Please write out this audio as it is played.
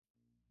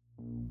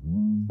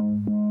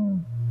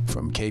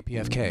From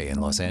KPFK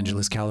in Los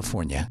Angeles,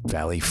 California,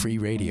 Valley Free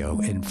Radio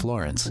in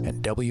Florence,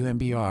 and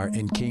WMBR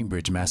in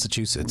Cambridge,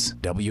 Massachusetts,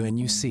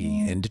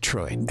 WNUC in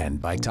Detroit,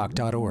 and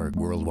biketalk.org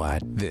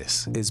worldwide,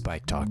 this is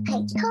Bike Talk.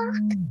 Bike Talk?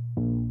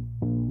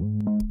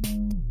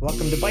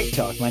 Welcome to Bike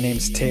Talk. My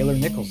name's Taylor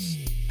Nichols.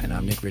 And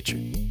I'm Nick Richard.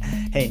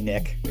 Hey,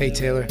 Nick. Hey,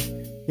 Taylor.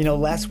 You know,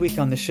 last week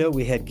on the show,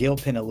 we had Gil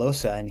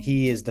Penalosa, and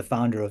he is the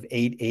founder of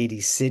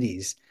 880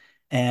 Cities.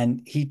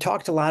 And he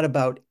talked a lot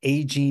about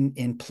aging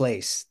in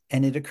place.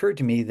 And it occurred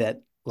to me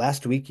that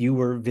last week you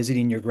were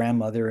visiting your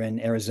grandmother in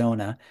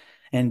Arizona.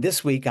 And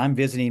this week I'm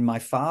visiting my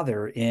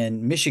father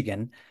in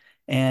Michigan.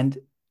 And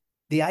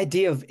the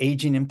idea of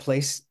aging in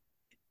place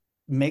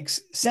makes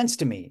sense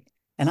to me.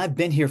 And I've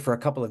been here for a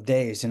couple of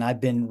days, and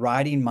I've been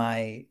riding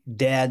my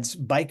dad's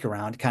bike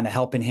around, kind of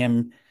helping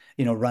him,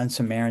 run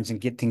some errands and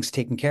get things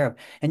taken care of.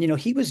 And,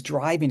 he was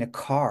driving a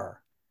car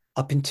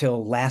up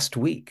until last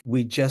week.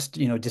 We just,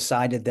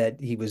 decided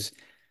that he was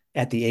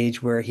at the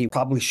age where he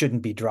probably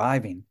shouldn't be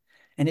driving.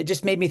 And it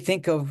just made me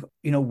think of,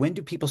 when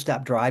do people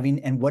stop driving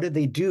and what do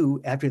they do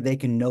after they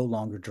can no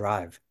longer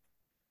drive?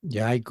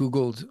 Yeah, I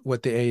Googled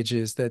what the age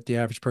is that the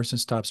average person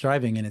stops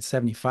driving, and it's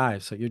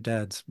 75. So your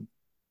dad's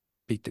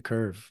beat the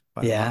curve.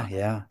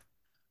 Yeah.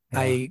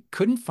 I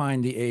couldn't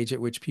find the age at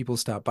which people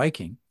stop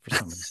biking for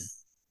some reason.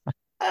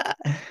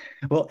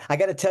 Well, I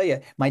got to tell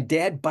you, my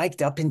dad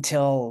biked up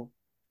until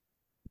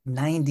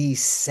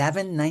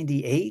 97,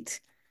 98.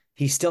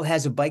 He still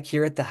has a bike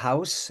here at the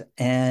house,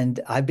 and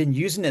I've been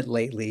using it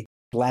lately.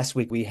 Last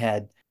week we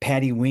had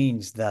Patty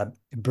Weens, the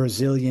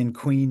Brazilian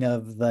Queen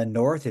of the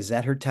North. Is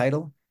that her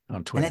title?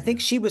 On Twitter. And I think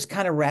she was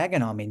kind of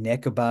ragging on me,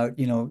 Nick, about,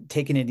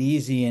 taking it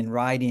easy and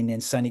riding in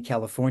sunny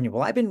California.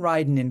 Well, I've been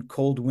riding in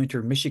cold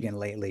winter Michigan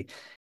lately.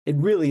 It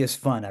really is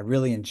fun. I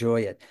really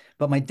enjoy it.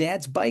 But my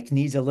dad's bike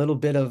needs a little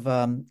bit of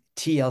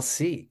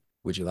TLC.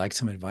 Would you like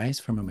some advice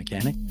from a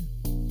mechanic?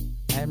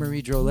 Anne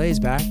Marie Drolet is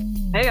back.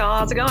 Hey, y'all.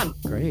 How's it going?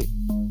 Great.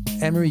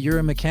 Anne Marie, you're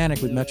a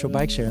mechanic with Metro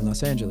Bike Share in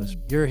Los Angeles.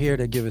 You're here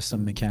to give us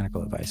some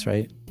mechanical advice,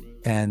 right?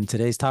 And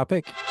today's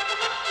topic?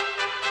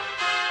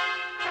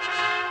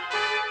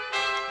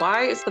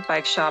 Why is the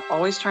bike shop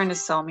always trying to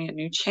sell me a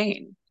new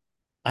chain?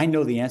 I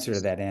know the answer to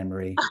that, Anne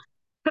Marie.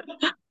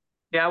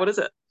 Yeah, what is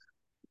it?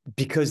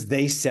 Because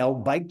they sell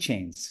bike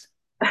chains.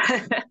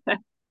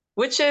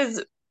 Which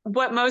is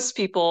what most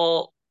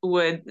people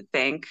would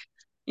think.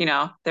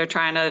 They're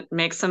trying to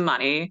make some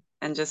money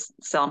and just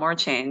sell more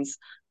chains.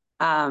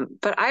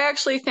 But I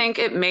actually think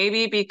it may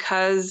be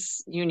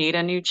because you need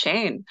a new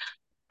chain.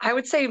 I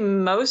would say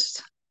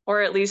most,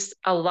 or at least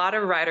a lot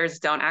of riders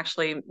don't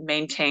actually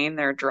maintain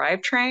their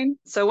drivetrain.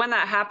 So when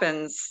that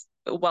happens,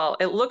 well,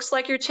 it looks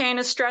like your chain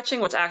is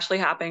stretching. What's actually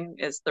happening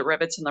is the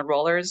rivets and the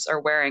rollers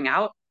are wearing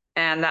out,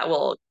 and that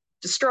will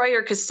destroy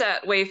your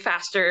cassette way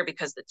faster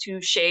because the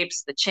two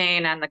shapes, the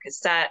chain and the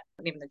cassette,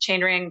 and even the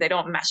chain ring, they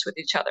don't mesh with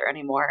each other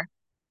anymore.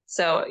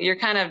 So you're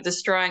kind of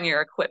destroying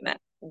your equipment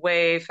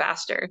way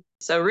faster.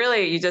 So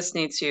really, you just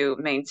need to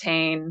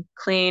maintain,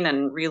 clean,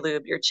 and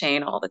relube your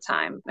chain all the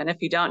time. And if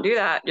you don't do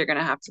that, you're going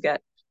to have to get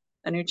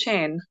a new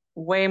chain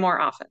way more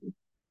often.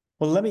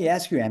 Well, let me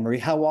ask you, Anne Marie,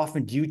 how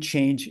often do you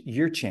change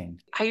your chain?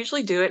 I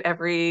usually do it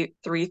every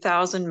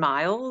 3,000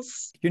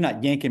 miles. You're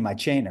not yanking my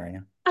chain, are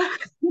you?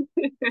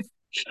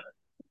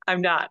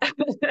 I'm not.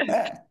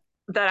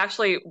 That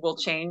actually will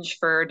change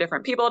for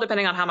different people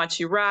depending on how much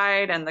you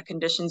ride and the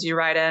conditions you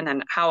ride in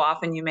and how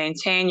often you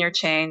maintain your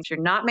chain. If you're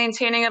not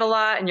maintaining it a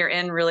lot and you're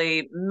in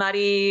really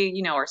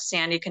muddy, or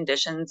sandy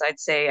conditions, I'd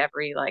say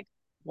every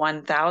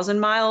 1,000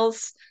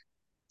 miles.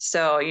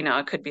 So,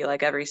 it could be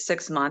every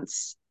 6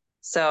 months.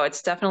 So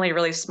it's definitely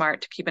really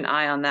smart to keep an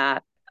eye on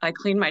that. I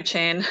clean my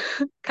chain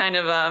kind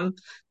of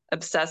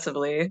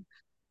obsessively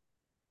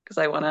because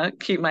I want to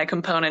keep my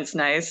components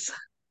nice.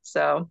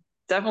 So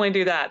definitely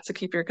do that to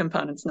keep your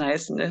components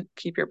nice and to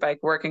keep your bike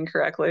working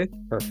correctly.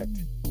 Perfect.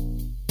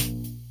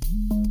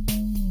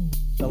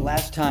 The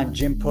last time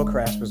Jim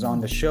Pocrass was on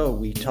the show,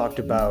 we talked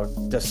about,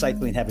 does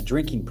cycling have a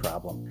drinking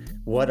problem?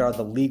 What are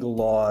the legal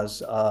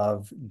laws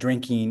of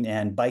drinking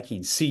and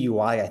biking?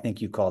 CUI, I think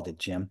you called it,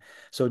 Jim.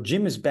 So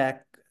Jim is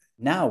back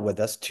now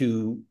with us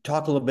to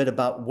talk a little bit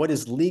about what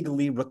is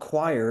legally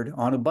required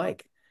on a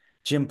bike.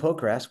 Jim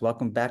Pocrass,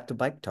 welcome back to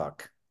Bike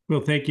Talk.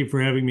 Well, thank you for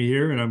having me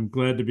here, and I'm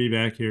glad to be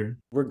back here.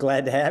 We're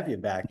glad to have you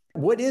back.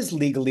 What is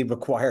legally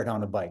required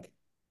on a bike?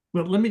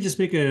 Well, let me just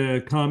make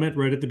a comment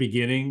right at the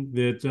beginning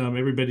that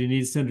everybody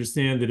needs to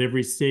understand that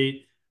every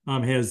state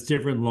has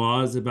different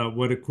laws about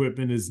what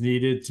equipment is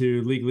needed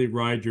to legally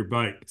ride your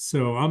bike.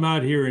 So I'm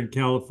out here in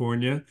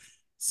California,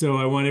 so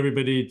I want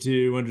everybody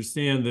to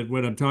understand that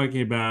what I'm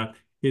talking about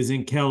is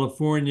in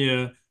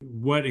California,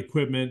 what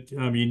equipment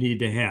you need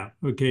to have.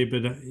 Okay,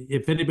 but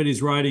if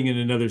anybody's riding in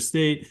another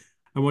state,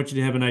 I want you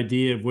to have an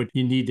idea of what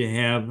you need to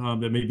have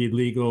that may be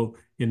legal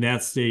in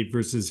that state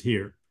versus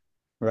here.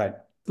 Right.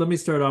 Let me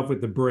start off with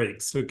the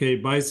brakes. Okay,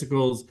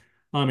 bicycles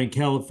in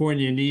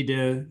California need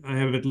to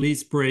have at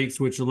least brakes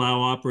which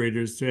allow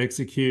operators to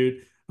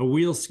execute a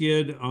wheel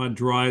skid on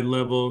dry,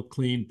 level,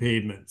 clean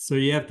pavement. So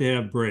you have to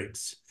have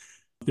brakes.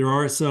 There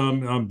are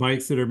some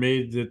bikes that are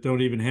made that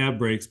don't even have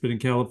brakes, but in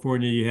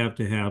California, you have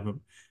to have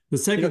them. The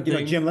second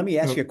thing, Jim, let me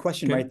ask you a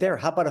question right there.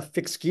 How about a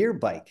fixed gear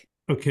bike?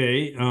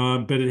 Okay,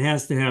 but it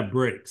has to have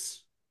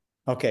brakes.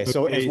 Okay,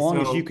 so as long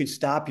as you could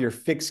stop your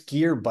fixed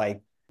gear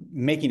bike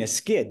making a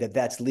skid,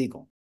 that's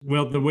legal.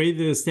 Well, the way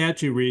the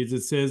statute reads,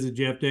 it says that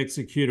you have to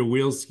execute a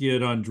wheel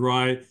skid on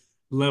dry,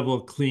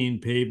 level, clean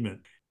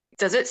pavement.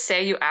 Does it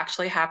say you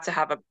actually have to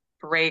have a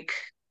brake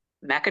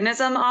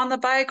mechanism on the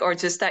bike, or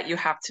just that you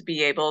have to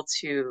be able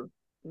to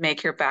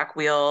make your back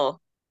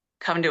wheel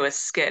come to a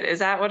skid? Is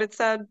that what it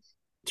said?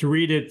 To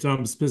read it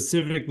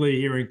specifically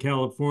here in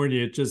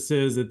California, it just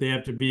says that they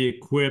have to be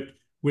equipped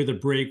with a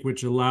brake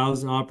which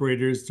allows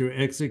operators to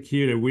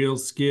execute a wheel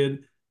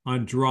skid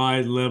on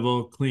dry,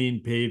 level,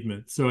 clean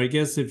pavement. So I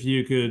guess if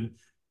you could,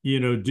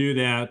 do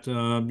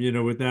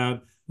that,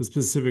 without a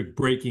specific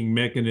braking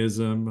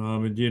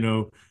mechanism,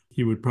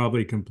 you would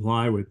probably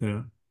comply with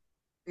that.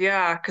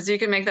 Yeah, because you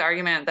can make the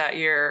argument that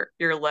your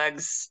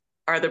legs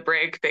are the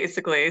brake,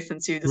 basically,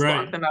 since you just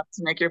lock them up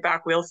to make your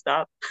back wheel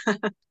stop.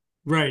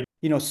 Right.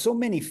 So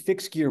many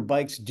fixed gear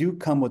bikes do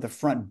come with a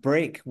front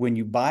brake when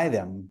you buy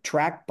them.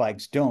 Track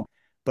bikes don't,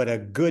 but a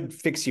good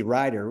fixie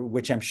rider,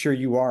 which I'm sure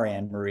you are,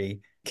 Anne Marie,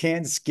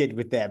 can skid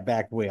with that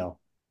back wheel.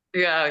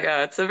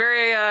 Yeah, it's a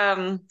very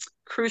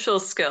crucial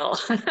skill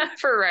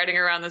for riding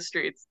around the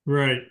streets.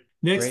 Right.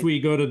 Next, we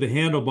go to the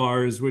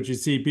handlebars, which you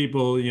see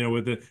people,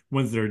 with the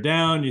ones that are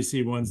down, you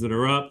see ones that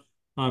are up.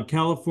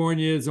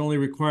 California's only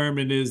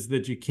requirement is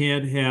that you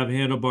can't have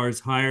handlebars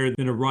higher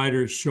than a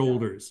rider's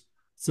shoulders.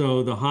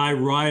 So the high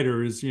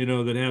riders,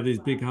 that have these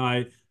big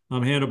high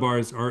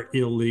handlebars are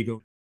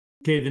illegal.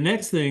 Okay, the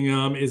next thing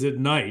is at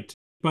night.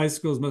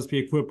 Bicycles must be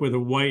equipped with a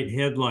white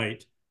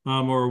headlight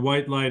or a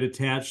white light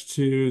attached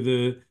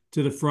to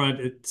the front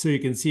so you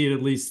can see it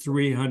at least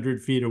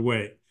 300 feet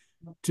away.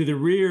 To the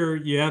rear,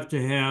 you have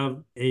to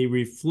have a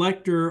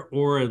reflector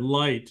or a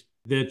light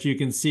that you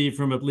can see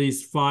from at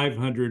least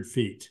 500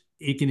 feet.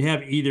 It can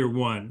have either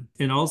one.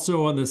 And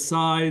also on the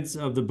sides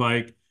of the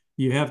bike,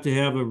 you have to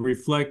have a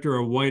reflector,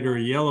 a white or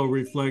a yellow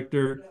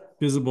reflector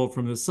visible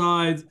from the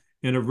sides,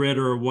 and a red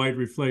or a white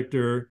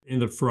reflector in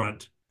the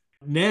front.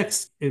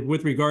 Next,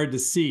 with regard to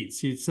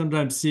seats, you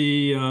sometimes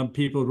see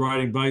people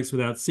riding bikes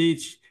without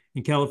seats.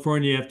 In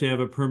California, you have to have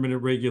a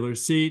permanent regular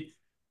seat.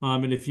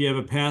 And if you have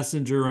a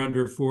passenger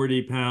under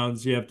 40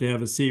 pounds, you have to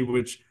have a seat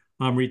which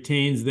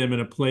retains them in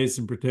a place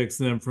and protects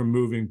them from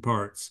moving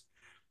parts.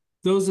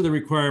 Those are the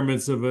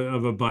requirements of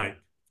a bike.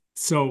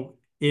 So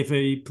if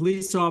a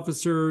police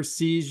officer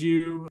sees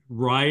you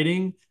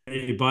riding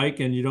a bike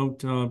and you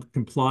don't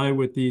comply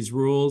with these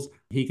rules,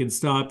 he can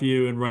stop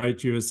you and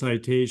write you a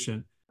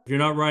citation. If you're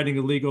not riding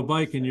a legal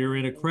bike and you're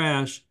in a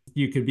crash,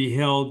 you could be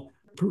held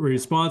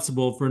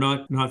responsible for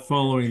not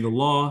following the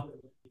law,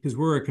 because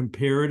we're a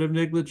comparative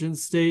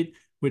negligence state,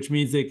 which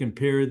means they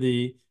compare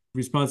the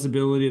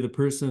responsibility of the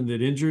person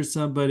that injures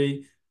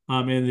somebody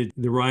and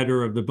the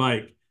rider of the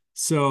bike.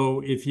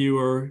 So if you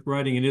are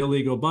riding an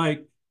illegal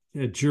bike,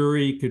 a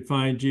jury could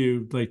find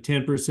you like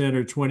 10%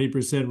 or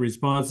 20%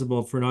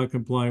 responsible for not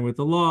complying with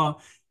the law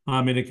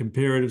in a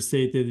comparative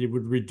state, that it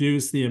would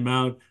reduce the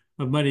amount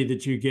of money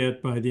that you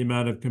get by the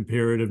amount of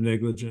comparative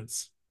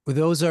negligence. Well,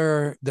 those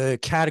are the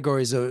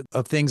categories of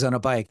things on a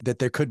bike that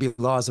there could be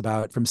laws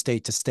about from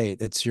state to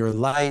state. It's your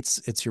lights,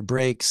 it's your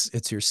brakes,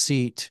 it's your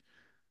seat.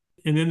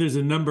 And then there's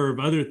a number of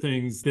other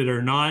things that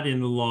are not in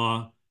the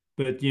law,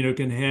 but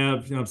can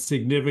have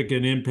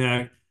significant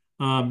impact,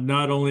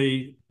 not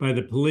only by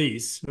the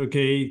police,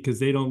 okay, because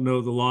they don't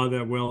know the law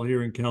that well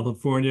here in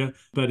California,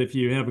 but if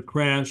you have a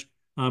crash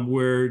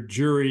where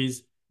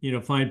juries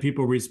find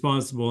people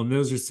responsible, and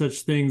those are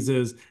such things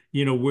as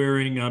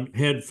wearing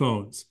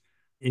headphones.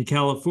 In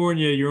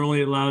California, you're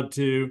only allowed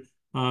to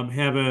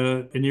have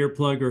an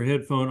earplug or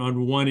headphone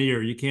on one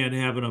ear. You can't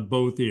have it on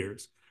both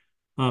ears.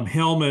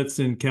 Helmets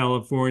in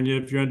California,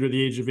 if you're under the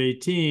age of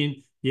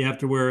 18, you have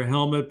to wear a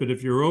helmet. But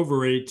if you're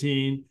over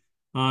 18,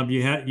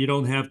 you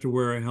don't have to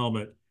wear a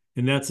helmet.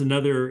 And that's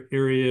another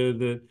area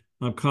that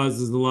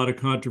causes a lot of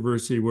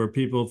controversy, where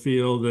people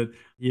feel that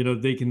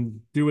they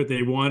can do what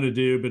they want to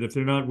do, but if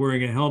they're not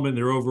wearing a helmet and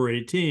they're over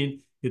 18,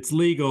 it's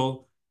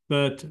legal.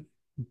 But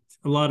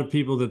a lot of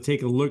people that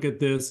take a look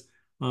at this,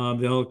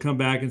 they'll come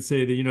back and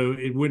say that,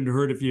 it wouldn't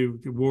hurt if you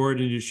wore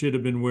it and you should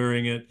have been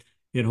wearing it,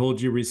 and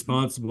hold you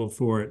responsible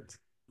for it.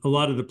 A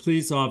lot of the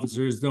police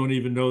officers don't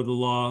even know the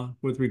law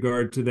with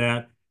regard to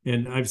that.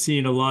 And I've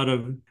seen a lot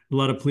of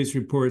police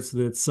reports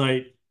that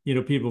cite,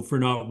 people for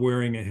not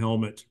wearing a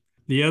helmet.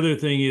 The other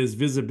thing is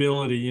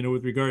visibility,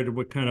 with regard to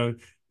what kind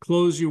of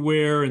clothes you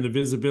wear and the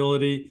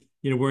visibility,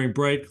 wearing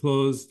bright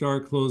clothes,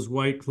 dark clothes,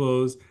 white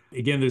clothes.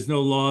 Again, there's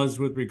no laws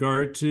with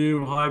regard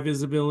to high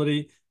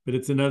visibility, but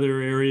it's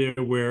another area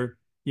where,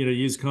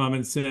 use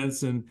common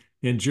sense, and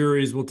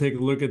juries will take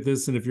a look at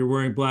this. And if you're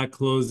wearing black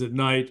clothes at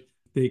night,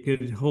 they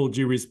could hold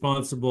you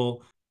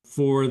responsible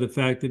for the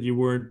fact that you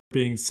weren't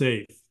being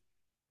safe.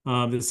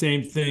 The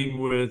same thing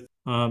with,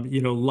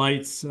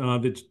 lights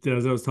that,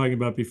 as I was talking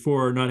about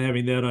before, not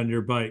having that on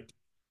your bike.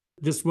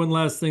 Just one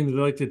last thing that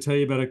I'd like to tell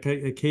you about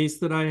a case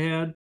that I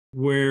had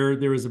where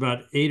there was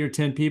about 8 or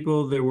 10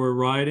 people that were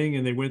riding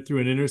and they went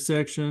through an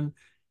intersection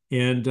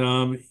and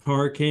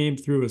car came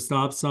through a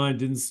stop sign,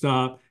 didn't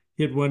stop,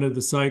 hit one of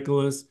the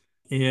cyclists,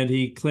 and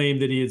he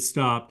claimed that he had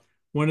stopped.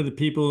 One of the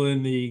people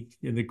in the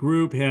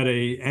group had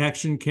a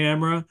action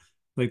camera,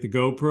 like the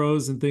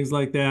GoPros and things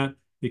like that.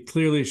 It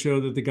clearly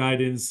showed that the guy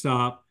didn't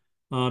stop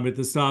at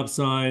the stop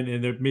sign,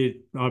 and that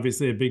made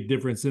obviously a big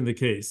difference in the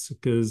case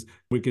because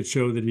we could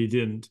show that he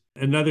didn't.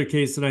 Another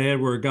case that I had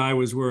where a guy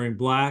was wearing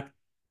black,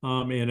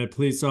 and a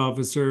police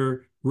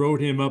officer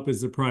wrote him up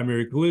as the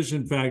primary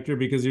collision factor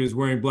because he was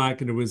wearing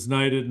black and it was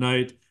night at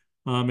night.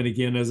 And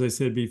again, as I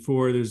said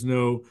before, there's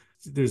no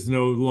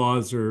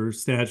laws or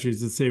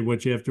statutes that say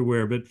what you have to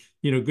wear, but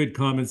good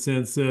common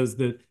sense says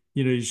that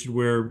you should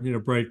wear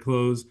bright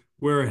clothes,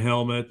 wear a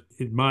helmet.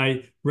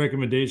 My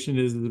recommendation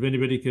is that if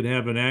anybody could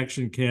have an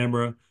action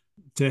camera,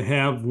 to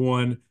have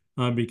one,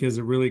 because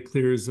it really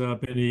clears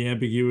up any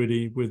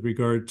ambiguity with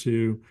regard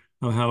to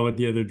how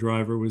the other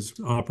driver was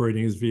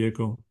operating his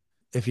vehicle.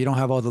 If you don't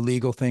have all the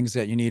legal things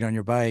that you need on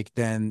your bike,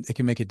 then it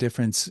can make a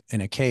difference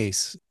in a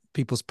case.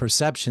 People's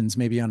perceptions,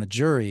 maybe on a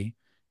jury,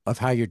 of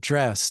how you're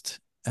dressed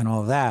and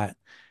all that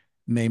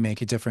may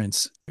make a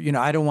difference.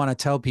 I don't want to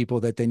tell people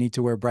that they need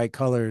to wear bright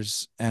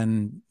colors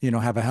and,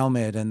 have a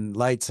helmet and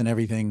lights and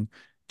everything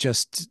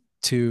just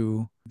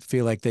to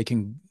feel like they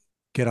can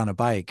get on a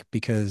bike,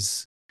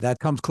 because that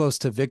comes close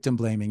to victim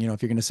blaming.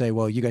 If you're going to say,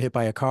 well, you got hit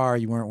by a car,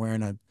 you weren't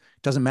wearing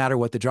doesn't matter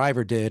what the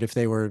driver did. If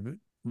they were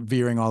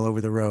veering all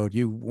over the road,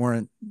 you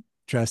weren't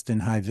dressed in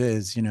high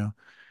vis,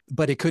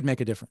 but it could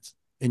make a difference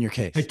in your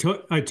case.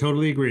 I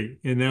totally agree.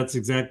 And that's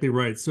exactly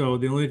right. So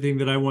the only thing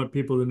that I want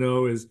people to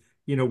know is,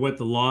 what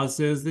the law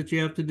says that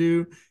you have to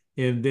do.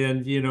 And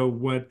then,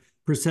 what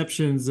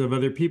perceptions of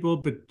other people,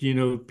 but,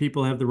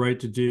 people have the right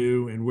to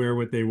do and wear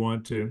what they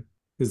want to,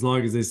 as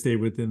long as they stay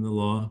within the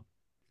law.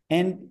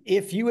 And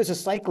if you as a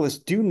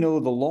cyclist do know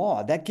the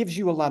law, that gives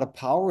you a lot of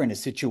power in a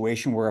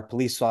situation where a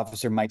police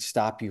officer might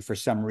stop you for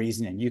some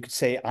reason. And you could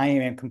say, I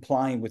am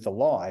complying with the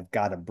law. I've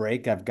got a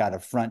brake, I've got a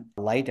front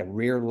light, a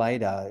rear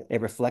light, a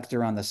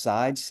reflector on the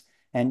sides.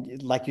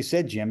 And like you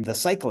said, Jim, the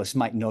cyclist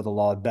might know the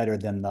law better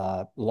than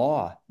the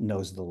law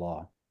knows the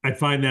law. I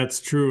find that's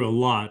true a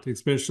lot,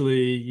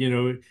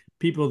 especially,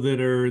 people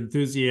that are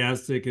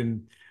enthusiastic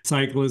and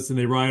cyclists and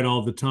they ride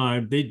all the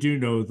time. They do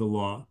know the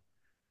law.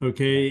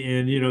 Okay.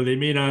 And, they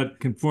may not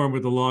conform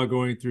with the law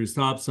going through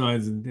stop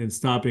signs and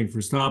stopping for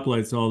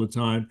stoplights all the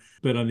time.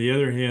 But on the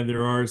other hand,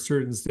 there are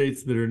certain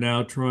states that are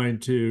now trying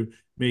to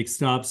make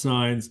stop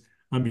signs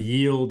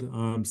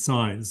yield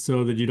signs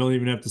so that you don't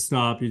even have to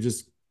stop.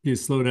 You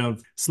slow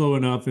down slow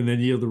enough and then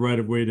yield the right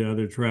of way to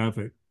other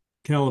traffic.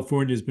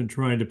 California has been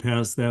trying to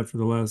pass that for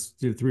the last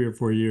 3 or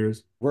 4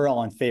 years. We're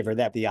all in favor of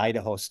that, the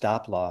Idaho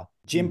stop law.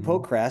 Jim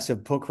Pocrass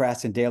of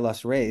Pocrass and De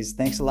Los Reyes,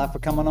 thanks a lot for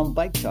coming on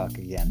Bike Talk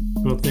again.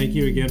 Well, thank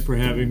you again for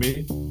having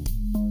me.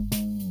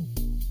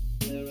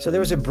 So there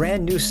was a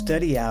brand new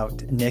study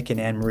out, Nick and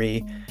Anne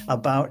Marie,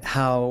 about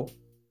how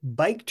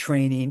bike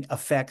training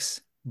affects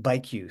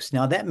bike use.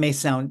 Now, that may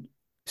sound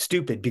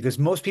stupid because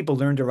most people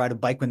learn to ride a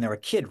bike when they're a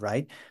kid,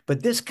 right?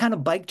 But this kind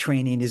of bike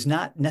training is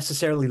not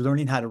necessarily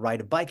learning how to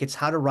ride a bike. It's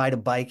how to ride a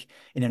bike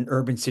in an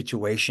urban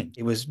situation.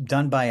 It was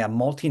done by a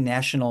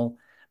multinational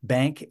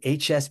bank,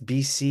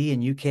 HSBC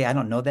in UK. I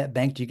don't know that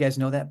bank. Do you guys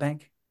know that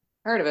bank?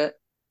 Heard of it.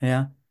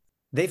 Yeah.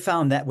 They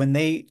found that when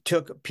they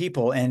took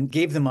people and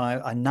gave them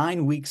a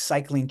 9-week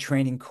cycling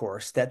training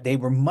course, that they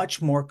were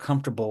much more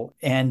comfortable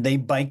and they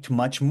biked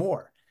much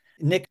more.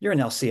 Nick, you're an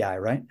LCI,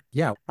 right?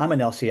 Yeah. I'm an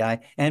LCI.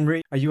 Anne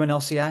Marie, are you an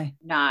LCI?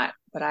 Not,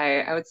 but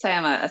I would say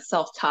I'm a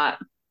self-taught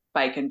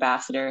bike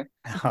ambassador.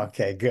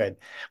 Okay, good.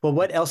 Well,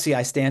 what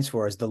LCI stands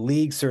for is the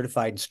League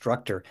Certified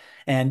Instructor.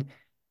 And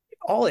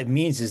all it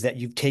means is that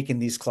you've taken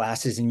these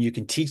classes and you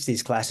can teach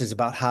these classes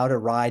about how to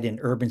ride in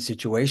urban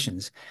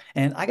situations.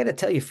 And I got to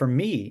tell you, for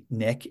me,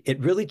 Nick,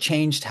 it really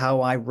changed how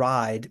I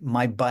ride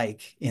my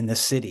bike in the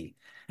city.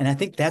 And I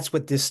think that's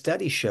what this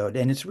study showed.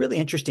 And it's really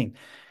interesting.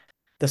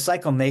 The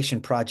Cycle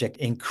Nation project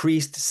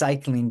increased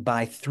cycling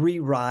by 3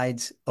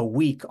 rides a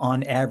week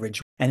on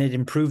average, and it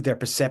improved their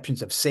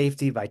perceptions of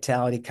safety,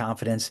 vitality,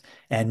 confidence,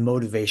 and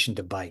motivation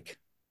to bike.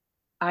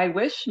 I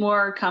wish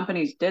more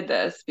companies did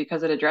this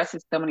because it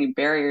addresses so many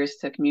barriers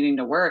to commuting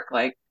to work,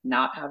 like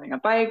not having a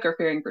bike or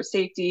fearing for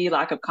safety,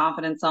 lack of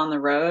confidence on the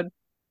road.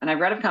 And I've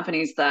read of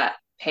companies that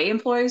pay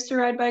employees to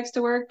ride bikes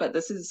to work, but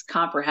this is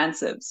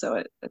comprehensive. So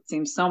it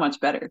seems so much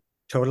better.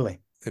 Totally.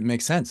 It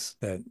makes sense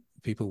that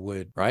people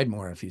would ride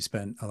more if you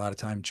spent a lot of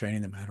time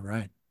training them how to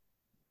ride.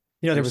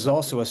 There was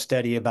also a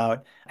study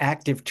about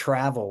active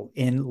travel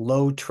in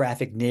low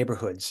traffic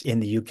neighborhoods in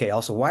the UK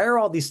also. Why are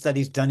all these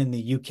studies done in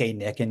the UK,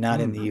 Nick, and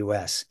not in the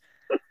US?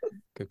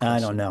 Good question. I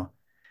don't know.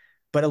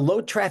 But a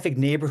low traffic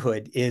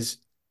neighborhood is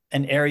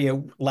an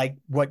area like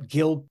what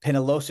Gil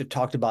Penalosa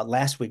talked about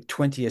last week,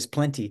 20 is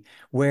plenty,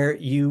 where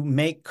you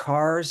make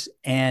cars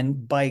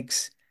and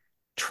bikes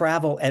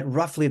travel at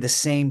roughly the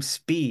same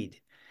speed.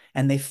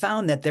 And they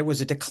found that there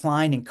was a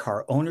decline in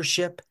car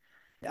ownership,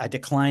 a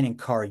decline in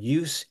car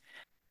use,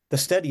 The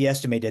study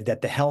estimated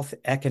that the health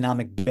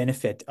economic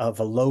benefit of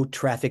a low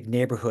traffic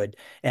neighborhood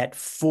at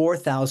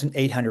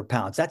 4,800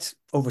 pounds, that's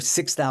over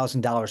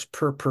 $6,000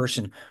 per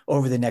person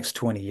over the next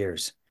 20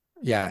 years.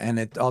 Yeah. And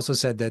it also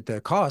said that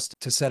the cost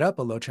to set up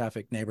a low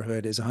traffic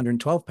neighborhood is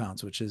 112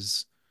 pounds, which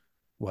is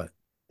what?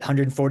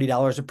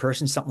 $140 a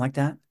person, something like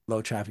that.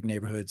 Low traffic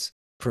neighborhoods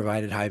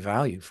provided high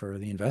value for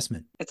the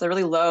investment. It's a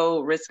really low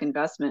risk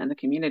investment in the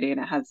community,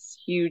 and it has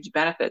huge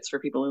benefits for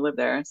people who live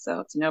there. So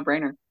it's a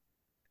no-brainer.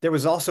 There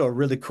was also a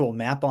really cool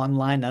map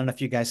online. I don't know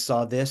if you guys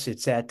saw this.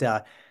 It's at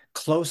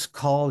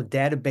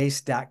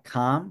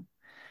closecalldatabase.com.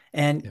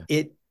 And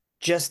it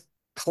just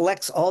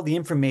collects all the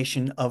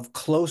information of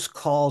close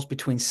calls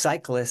between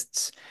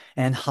cyclists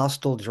and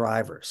hostile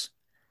drivers.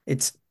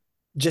 It's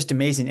just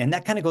amazing. And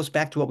that kind of goes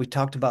back to what we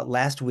talked about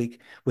last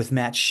week with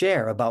Matt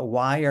Scher about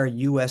why are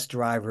U.S.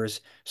 drivers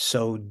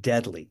so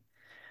deadly.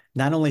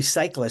 Not only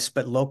cyclists,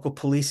 but local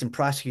police and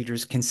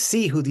prosecutors can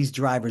see who these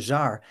drivers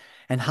are.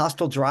 And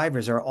hostile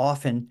drivers are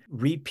often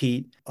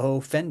repeat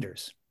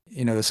offenders.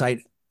 You know, the site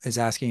is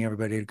asking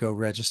everybody to go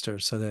register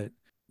so that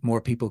more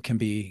people can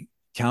be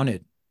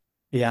counted.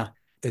 Yeah.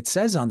 It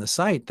says on the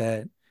site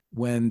that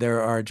when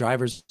there are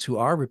drivers who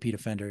are repeat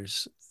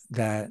offenders,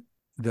 that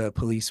the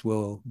police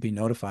will be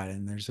notified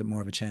and there's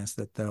more of a chance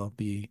that there'll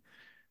be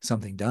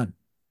something done.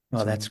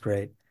 Well, that's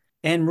great.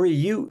 Anne Marie,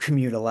 you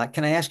commute a lot.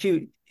 Can I ask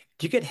you,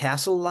 do you get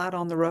hassled a lot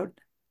on the road?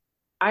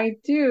 I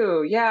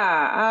do.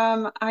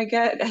 Yeah. I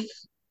get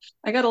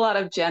a lot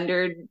of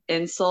gendered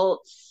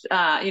insults.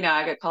 I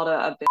get called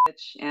a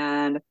bitch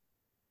and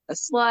a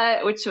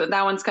slut, which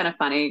that one's kind of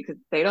funny because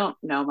they don't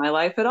know my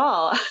life at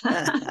all.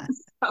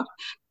 So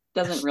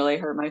doesn't really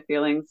hurt my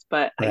feelings.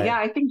 But Right. Yeah,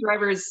 I think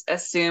drivers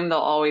assume they'll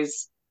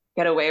always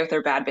get away with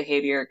their bad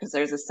behavior because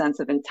there's a sense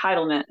of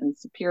entitlement and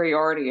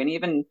superiority and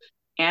even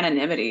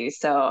anonymity.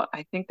 So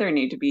I think there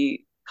need to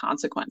be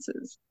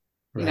consequences.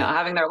 Right.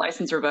 Having their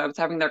license revoked,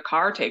 having their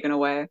car taken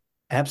away.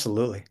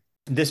 Absolutely.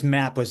 This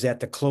map was at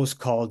the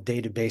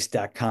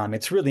closecalldatabase.com.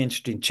 It's really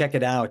interesting. Check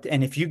it out.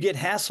 And if you get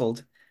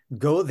hassled,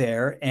 go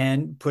there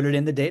and put it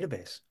in the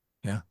database.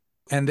 Yeah.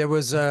 And there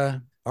was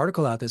an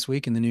article out this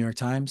week in the New York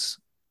Times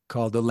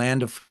called "The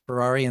Land of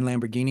Ferrari and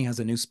Lamborghini Has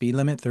a New Speed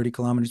Limit, 30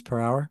 kilometers per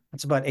hour."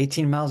 That's about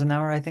 18 miles an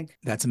hour, I think.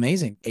 That's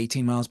amazing.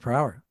 18 miles per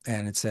hour.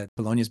 And it said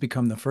Bologna has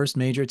become the first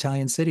major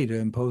Italian city to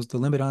impose the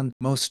limit on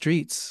most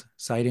streets,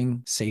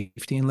 citing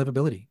safety and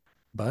livability.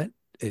 But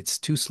it's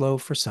too slow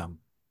for some.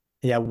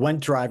 Yeah, one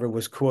driver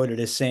was quoted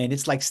as saying,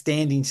 it's like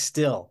standing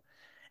still.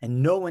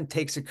 And no one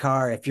takes a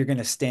car if you're going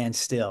to stand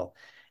still.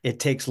 It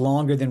takes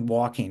longer than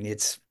walking.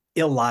 It's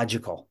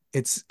illogical.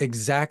 It's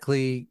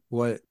exactly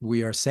what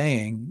we are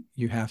saying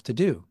you have to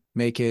do.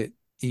 Make it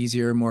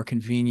easier, more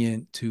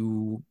convenient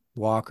to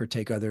walk or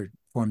take other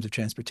forms of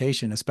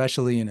transportation,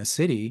 especially in a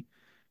city,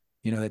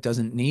 that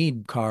doesn't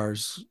need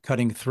cars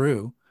cutting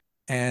through.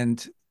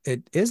 And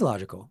it is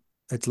logical.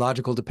 It's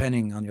logical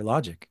depending on your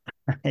logic.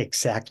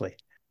 Exactly.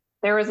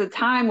 There was a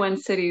time when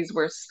cities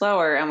were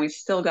slower and we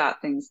still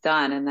got things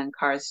done, and then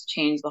cars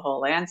changed the whole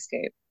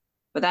landscape.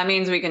 But that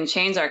means we can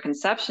change our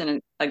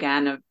conception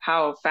again of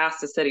how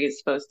fast a city is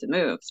supposed to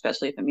move,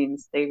 especially if it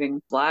means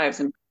saving lives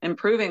and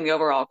improving the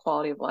overall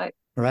quality of life.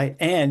 Right.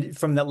 And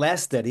from that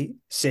last study,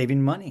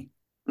 saving money.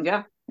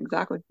 Yeah,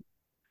 exactly.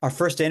 Our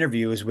first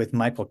interview is with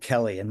Michael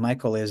Kelley, and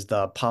Michael is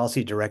the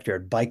policy director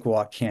at Bike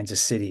Walk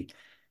Kansas City.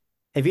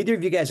 Have either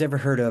of you guys ever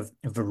heard of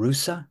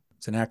VERUSA?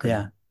 It's an acronym.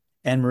 Yeah.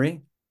 Anne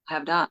Marie? I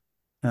have not.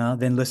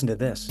 Then listen to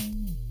this.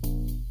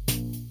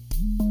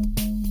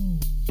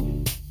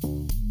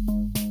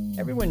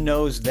 Everyone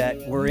knows that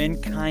we're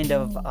in kind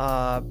of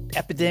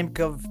epidemic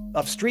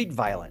of street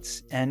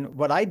violence. And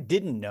what I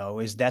didn't know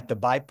is that the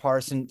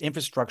Bipartisan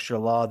Infrastructure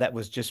Law that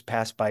was just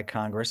passed by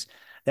Congress,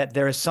 that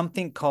there is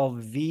something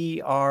called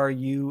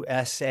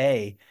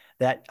VRUSA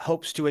that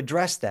hopes to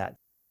address that.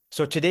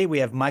 So today we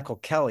have Michael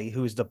Kelley,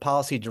 who is the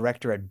policy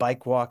director at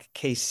Bike Walk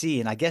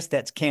KC. And I guess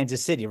that's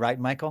Kansas City, right,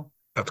 Michael?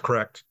 That's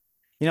correct.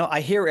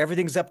 I hear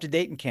everything's up to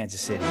date in Kansas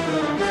City.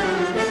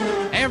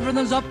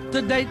 Everything's up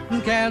to date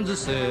in Kansas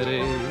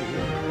City.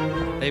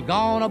 They've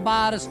gone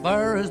about as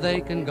far as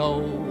they can go.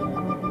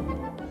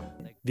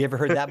 Have you ever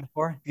heard that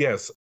before?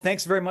 Yes.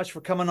 Thanks very much for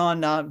coming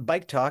on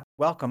Bike Talk.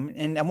 Welcome.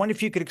 And I wonder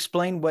if you could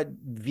explain what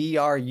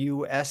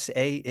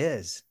VRUSA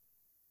is.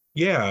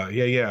 Yeah.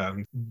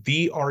 VRUSA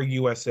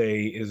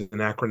is an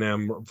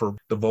acronym for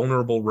the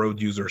Vulnerable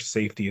Road User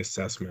Safety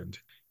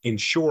Assessment. In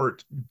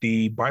short,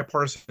 the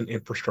Bipartisan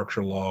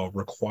Infrastructure Law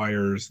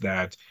requires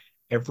that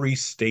every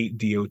state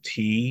DOT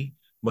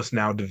must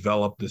now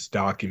develop this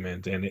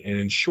document. And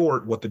in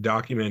short, what the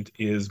document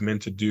is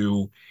meant to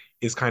do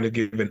is kind of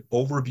give an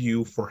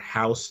overview for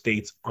how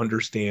states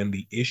understand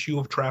the issue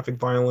of traffic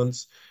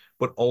violence,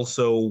 but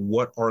also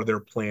what are their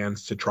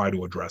plans to try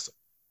to address it.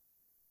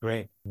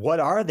 Great. What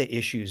are the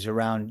issues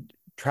around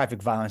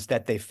traffic violence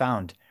that they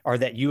found or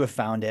that you have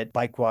found at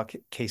Bike Walk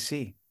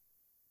KC?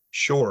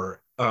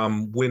 Sure.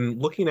 When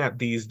looking at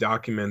these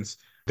documents,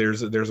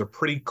 there's a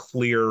pretty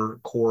clear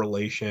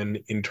correlation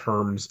in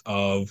terms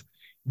of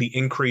the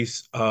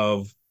increase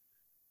of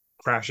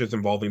crashes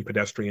involving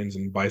pedestrians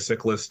and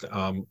bicyclists.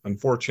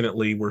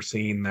 Unfortunately, we're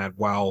seeing that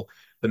while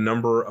the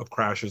number of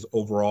crashes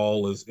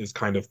overall is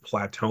kind of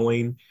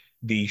plateauing,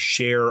 the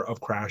share of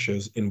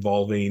crashes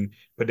involving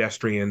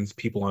pedestrians,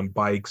 people on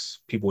bikes,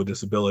 people with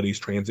disabilities,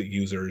 transit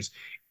users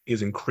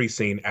is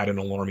increasing at an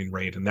alarming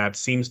rate. And that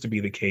seems to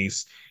be the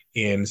case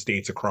in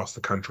states across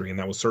the country. And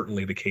that was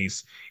certainly the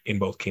case in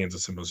both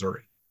Kansas and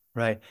Missouri.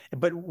 Right.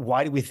 But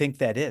why do we think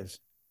that is?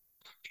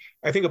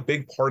 I think a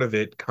big part of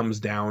it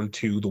comes down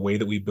to the way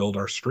that we build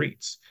our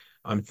streets.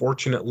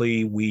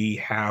 Unfortunately, we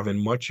have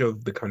in much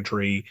of the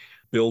country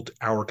built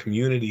our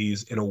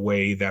communities in a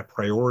way that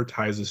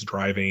prioritizes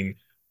driving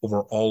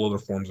over all other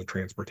forms of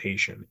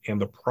transportation.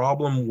 And the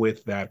problem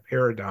with that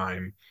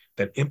paradigm,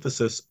 that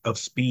emphasis of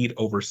speed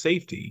over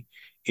safety,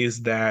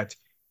 is that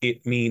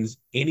it means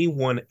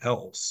anyone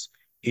else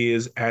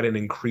is at an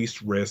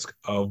increased risk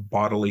of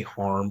bodily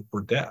harm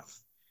or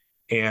death.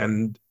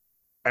 And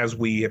as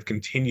we have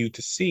continued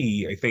to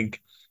see, I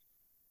think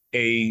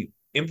a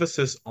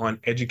emphasis on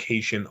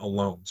education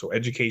alone. So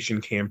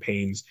education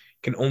campaigns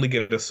can only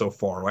get us so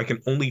far. I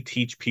can only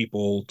teach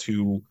people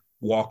to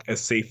walk as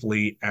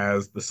safely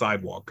as the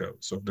sidewalk goes.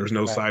 So if there's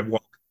no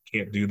sidewalk,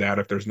 can't do that.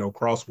 If there's no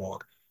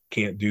crosswalk,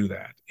 can't do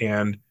that.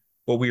 And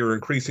what we are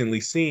increasingly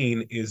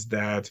seeing is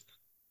that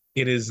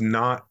it is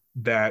not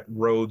that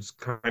roads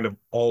kind of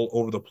all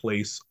over the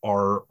place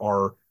are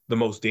the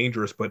most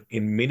dangerous, but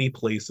in many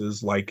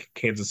places like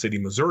Kansas City,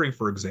 Missouri,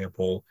 for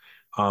example,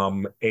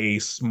 a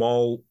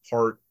small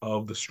part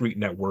of the street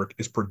network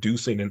is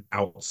producing an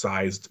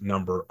outsized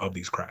number of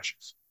these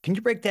crashes. Can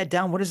you break that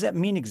down? What does that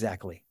mean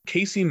exactly?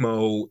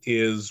 KCMO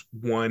is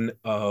one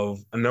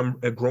of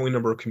a growing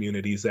number of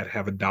communities that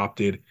have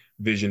adopted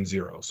Vision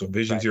Zero. So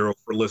Vision Zero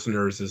for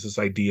listeners is this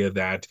idea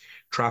that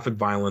traffic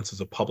violence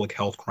is a public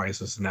health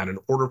crisis and that in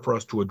order for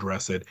us to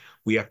address it,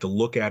 we have to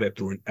look at it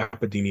through an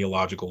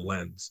epidemiological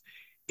lens.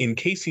 In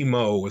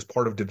KCMO, as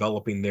part of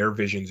developing their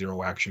Vision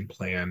Zero action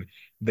plan,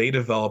 they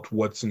developed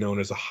what's known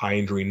as a high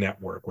injury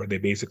network, where they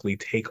basically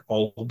take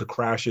all of the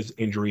crashes,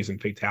 injuries,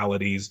 and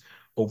fatalities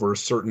over a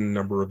certain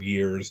number of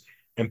years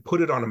and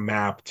put it on a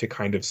map to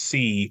kind of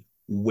see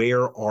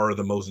where are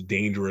the most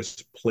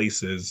dangerous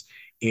places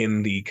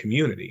in the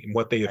community. And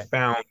what they have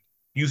found,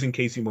 using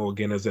KCMO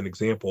again as an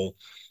example,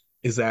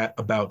 is that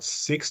about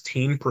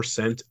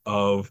 16%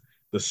 of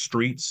the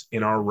streets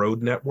in our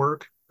road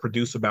network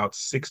produce about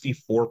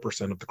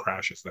 64% of the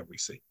crashes that we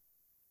see.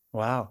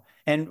 Wow.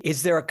 And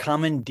is there a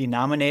common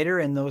denominator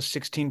in those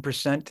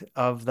 16%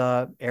 of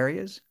the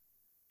areas?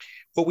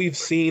 What we've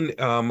seen,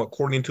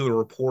 according to the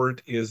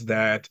report, is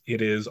that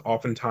it is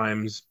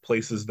oftentimes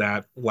places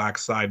that lack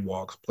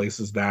sidewalks,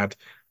 places that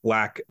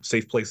lack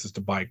safe places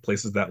to bike,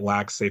 places that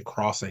lack safe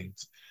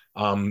crossings.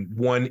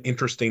 One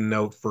interesting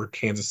note for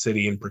Kansas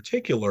City in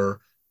particular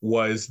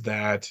was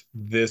that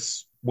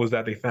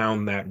they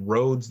found that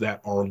roads that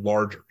are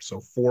larger,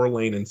 so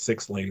 4-lane and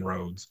 6-lane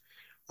roads,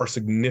 are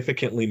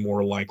significantly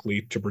more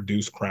likely to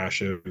produce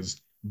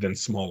crashes than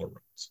smaller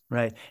roads.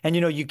 Right. And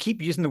you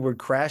keep using the word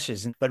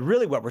crashes, but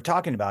really what we're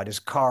talking about is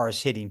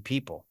cars hitting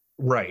people.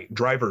 Right.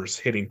 Drivers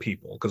hitting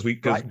people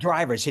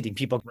drivers hitting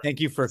people. Thank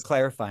you for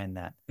clarifying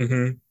that.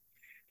 Mm-hmm.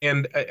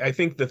 And I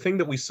think the thing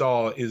that we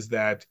saw is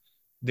that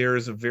there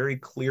is a very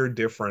clear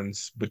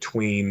difference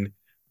between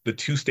the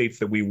two states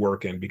that we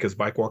work in, because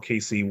Bike Walk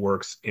KC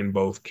works in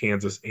both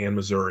Kansas and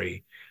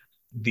Missouri.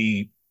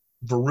 The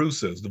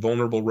VRUSAs, the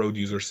Vulnerable Road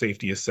User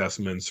Safety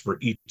Assessments for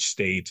each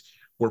state,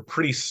 were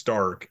pretty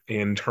stark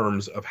in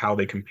terms of how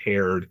they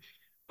compared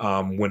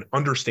when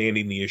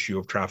understanding the issue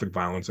of traffic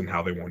violence and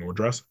how they want to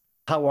address it.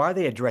 How are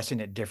they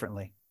addressing it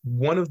differently?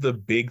 One of the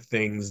big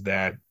things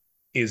that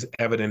is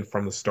evident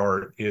from the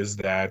start is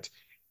that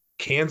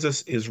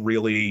Kansas is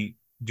really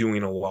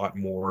doing a lot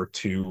more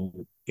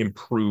to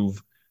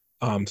improve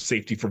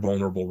safety for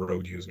vulnerable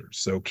road users.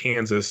 So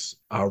Kansas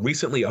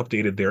recently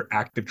updated their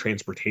active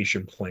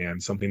transportation plan,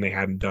 something they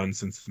hadn't done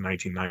since the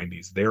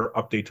 1990s. Their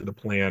update to the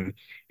plan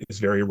is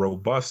very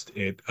robust.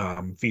 It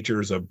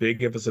features a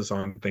big emphasis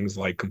on things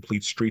like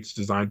complete streets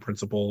design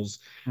principles,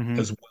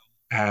 as well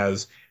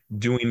as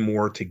doing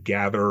more to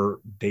gather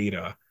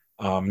data,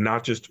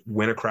 not just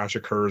when a crash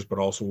occurs, but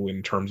also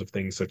in terms of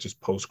things such as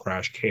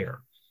post-crash care.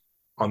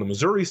 On the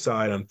Missouri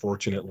side,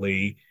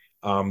 unfortunately,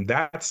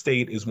 that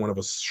state is one of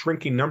a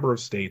shrinking number of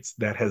states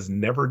that has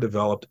never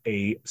developed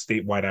a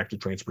statewide active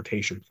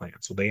transportation plan.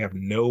 So they have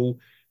no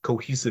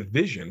cohesive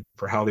vision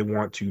for how they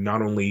want to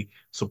not only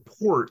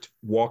support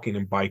walking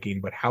and biking,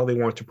 but how they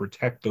want to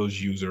protect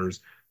those users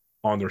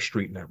on their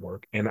street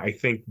network. And I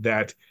think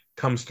that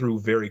comes through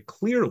very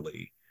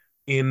clearly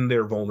in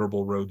their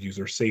vulnerable road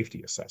user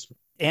safety assessment.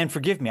 And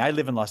forgive me, I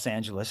live in Los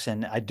Angeles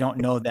and I don't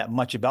know that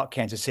much about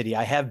Kansas City.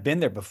 I have been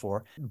there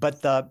before,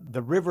 but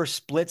the river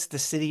splits the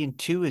city in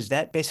two. Is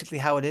that basically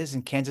how it is?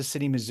 And Kansas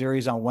City, Missouri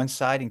is on one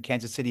side and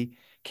Kansas City,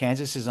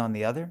 Kansas is on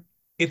the other?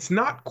 It's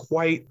not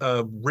quite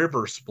a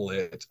river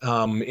split.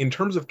 In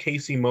terms of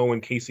KCMO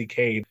and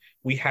KCK,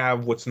 we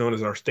have what's known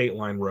as our state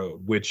line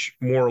road, which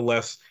more or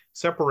less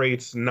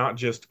separates not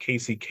just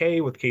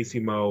KCK with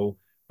KCMO,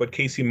 but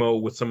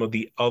KCMO with some of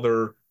the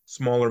other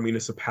smaller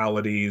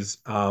municipalities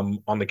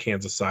on the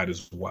Kansas side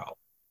as well.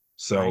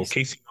 So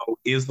KCMO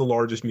is the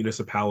largest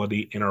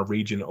municipality in our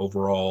region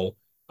overall,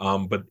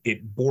 but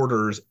it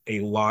borders a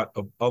lot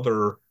of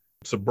other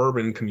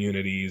suburban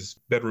communities,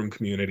 bedroom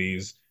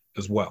communities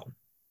as well.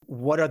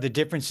 What are the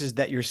differences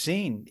that you're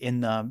seeing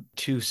in the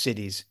two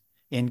cities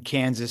in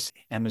Kansas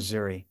and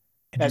Missouri?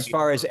 As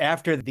far as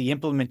after the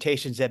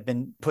implementations have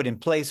been put in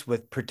place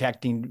with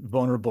protecting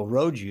vulnerable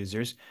road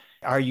users,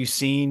 are you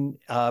seeing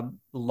a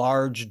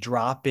large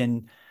drop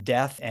in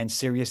death and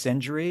serious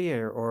injury,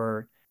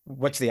 or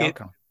what's the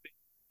outcome?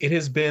 It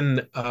has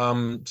been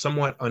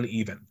somewhat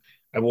uneven.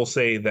 I will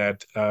say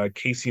that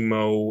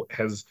KCMO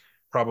has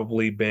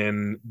probably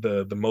been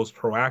the most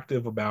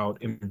proactive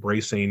about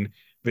embracing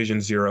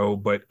Vision Zero,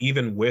 but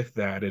even with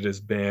that, it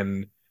has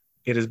been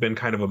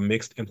kind of a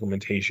mixed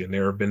implementation.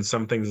 There have been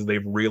some things that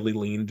they've really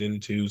leaned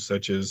into,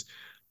 such as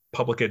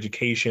public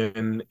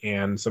education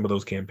and some of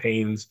those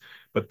campaigns,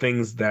 but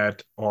things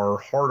that are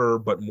harder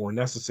but more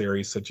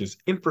necessary, such as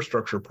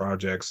infrastructure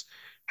projects,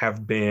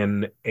 have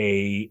been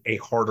a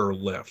harder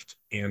lift.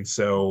 And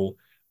so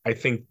I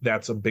think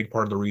that's a big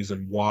part of the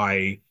reason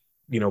why,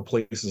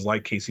 places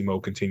like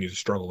KCMO continue to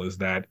struggle, is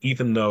that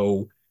even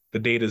though the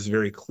data is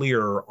very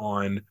clear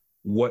on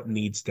what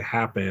needs to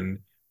happen,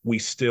 we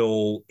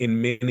still,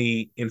 in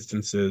many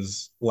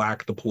instances,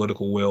 lack the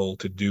political will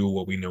to do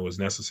what we know is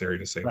necessary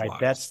to save lives.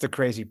 That's the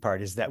crazy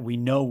part, is that we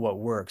know what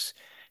works.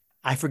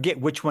 I forget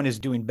which one is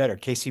doing better,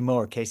 KCMO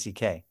or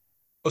KCK.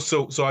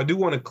 So I do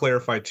want to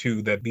clarify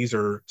too that these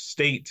are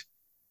state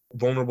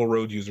vulnerable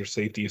road user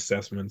safety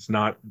assessments,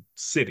 not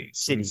cities.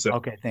 Cities. So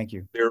okay, thank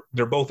you.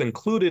 They're both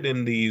included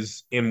in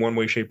these in one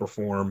way, shape, or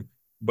form,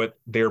 but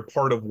they're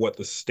part of what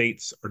the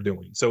states are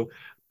doing. So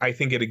I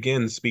think it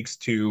again speaks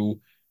to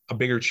a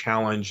bigger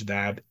challenge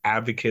that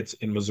advocates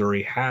in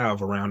Missouri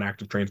have around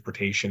active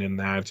transportation, in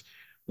that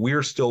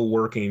we're still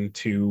working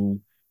to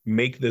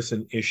make this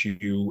an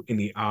issue in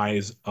the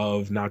eyes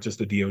of not just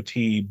the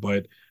DOT,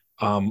 but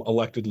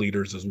elected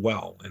leaders as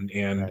well.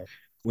 And right.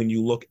 When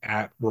you look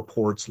at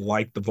reports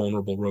like the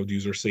Vulnerable Road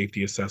User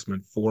Safety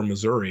Assessment for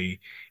Missouri,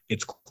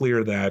 it's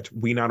clear that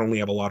we not only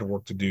have a lot of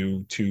work to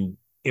do to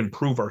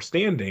improve our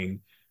standing,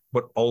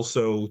 but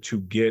also to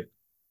get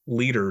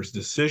leaders,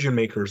 decision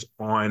makers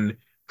on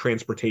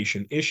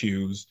transportation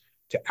issues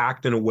to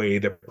act in a way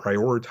that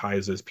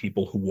prioritizes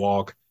people who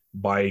walk,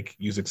 bike,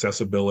 use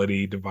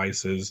accessibility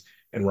devices,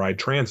 and ride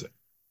transit.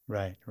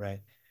 Right,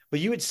 right. Well,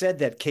 you had said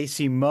that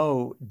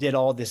KCMO did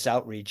all this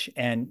outreach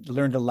and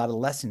learned a lot of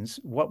lessons.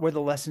 What were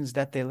the lessons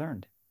that they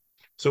learned?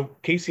 So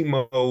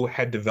KCMO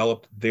had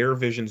developed their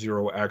Vision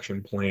Zero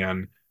action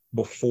plan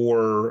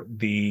before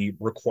the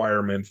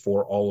requirement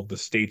for all of the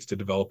states to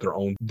develop their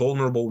own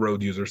vulnerable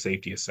road user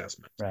safety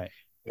assessment. Right.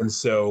 And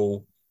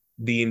so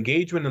the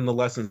engagement and the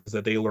lessons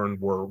that they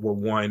learned were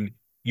one,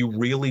 you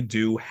really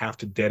do have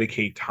to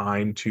dedicate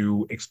time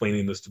to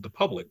explaining this to the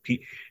public.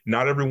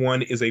 Not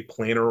everyone is a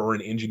planner or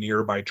an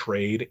engineer by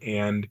trade.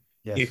 And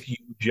yes. If you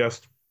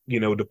just,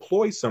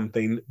 deploy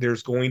something,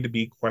 there's going to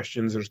be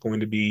questions, there's going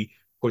to be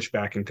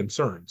pushback and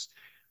concerns.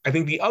 I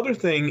think the other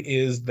thing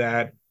is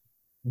that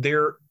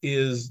there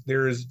is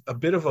a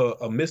bit of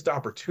a missed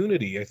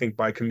opportunity, I think,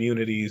 by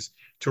communities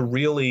to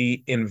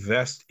really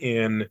invest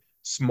in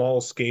small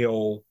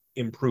scale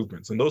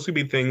improvements. And those could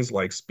be things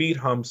like speed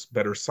humps,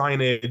 better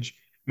signage,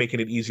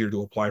 making it easier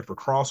to apply for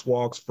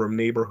crosswalks from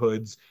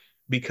neighborhoods.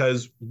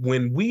 Because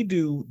when we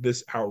do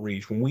this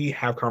outreach, when we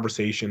have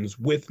conversations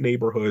with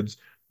neighborhoods,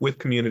 with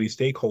community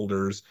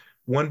stakeholders,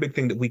 one big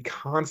thing that we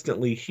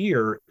constantly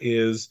hear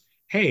is,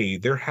 hey,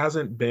 there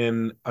aren't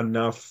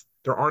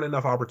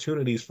enough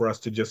opportunities for us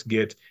to just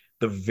get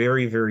the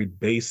very, very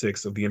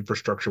basics of the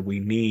infrastructure we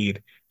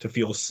need to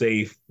feel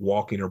safe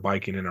walking or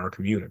biking in our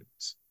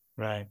communities.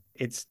 Right.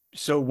 It's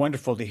so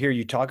wonderful to hear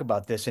you talk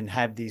about this and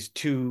have these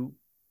two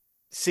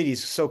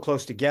cities so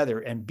close together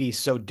and be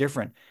so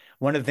different.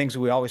 One of the things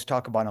we always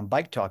talk about on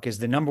Bike Talk is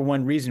the number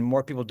one reason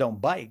more people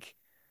don't bike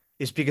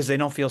is because they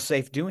don't feel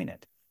safe doing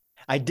it.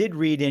 I did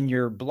read in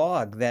your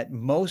blog that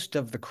most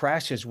of the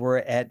crashes were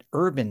at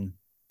urban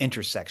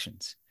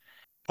intersections.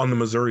 On the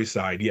Missouri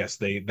side, yes,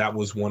 that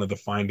was one of the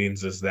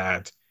findings, is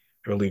that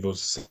I believe it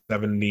was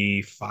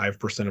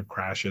 75% of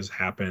crashes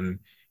happen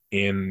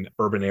in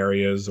urban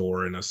areas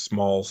or in a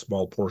small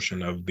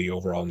portion of the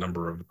overall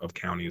number of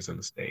counties in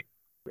the state.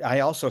 I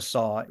also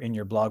saw in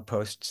your blog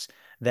posts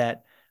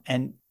that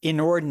an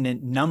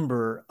inordinate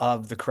number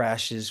of the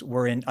crashes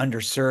were in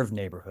underserved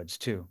neighborhoods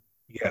too.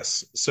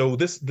 Yes. So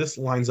this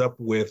lines up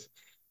with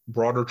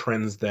broader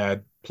trends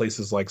that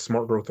places like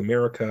Smart Growth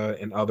America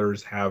and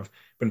others have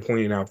been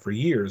pointing out for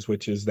years,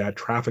 which is that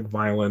traffic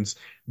violence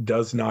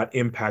does not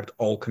impact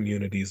all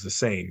communities the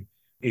same.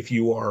 If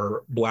you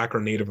are Black or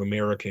Native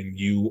American,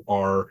 you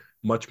are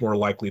much more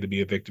likely to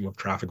be a victim of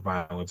traffic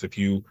violence. If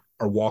you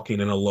are walking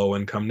in a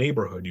low-income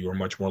neighborhood, you are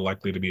much more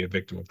likely to be a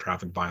victim of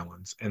traffic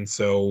violence. And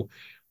so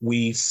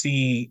we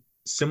see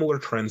similar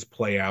trends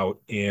play out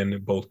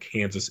in both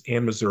Kansas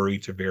and Missouri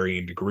to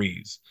varying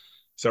degrees.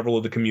 Several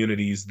of the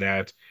communities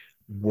that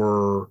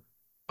were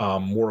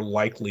more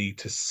likely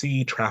to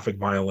see traffic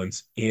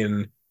violence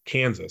in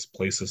Kansas.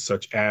 Places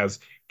such as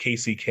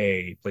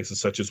KCK,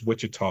 places such as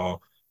Wichita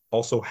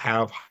also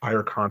have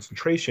higher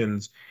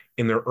concentrations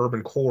in their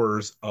urban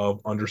cores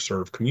of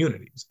underserved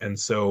communities. And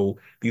so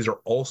these are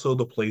also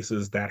the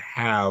places that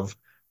have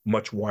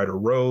much wider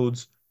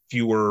roads,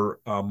 fewer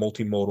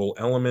multimodal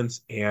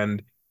elements.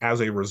 And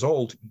as a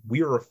result,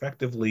 we are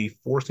effectively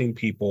forcing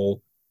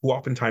people who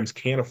oftentimes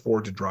can't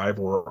afford to drive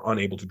or are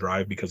unable to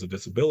drive because of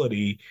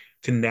disability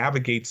to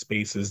navigate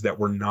spaces that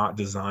were not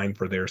designed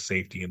for their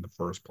safety in the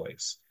first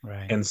place.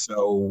 Right. And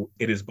so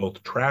it is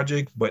both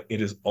tragic, but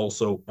it is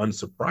also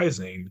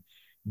unsurprising,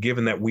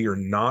 given that we are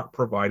not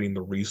providing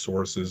the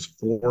resources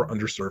for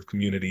underserved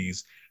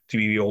communities to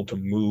be able to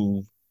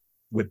move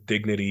with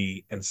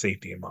dignity and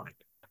safety in mind.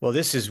 Well,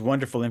 this is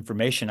wonderful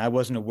information. I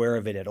wasn't aware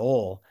of it at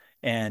all.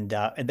 And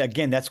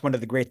again, that's one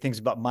of the great things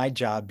about my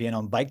job being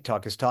on Bike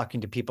Talk, is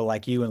talking to people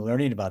like you and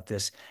learning about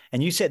this.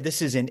 And you said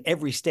this is in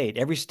every state.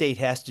 Every state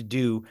has to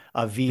do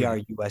a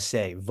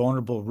VRUSA,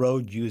 Vulnerable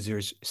Road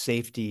Users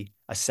Safety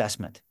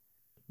Assessment.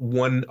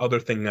 One other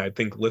thing I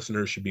think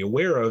listeners should be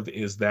aware of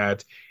is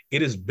that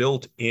it is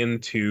built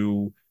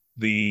into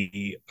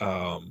the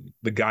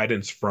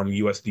guidance from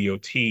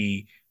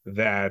USDOT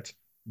that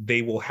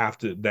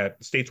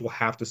states will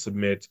have to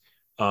submit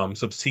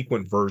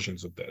subsequent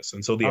versions of this.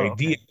 And so the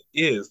idea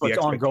is so it's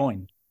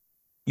ongoing.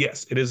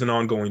 Yes, it is an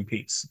ongoing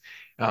piece.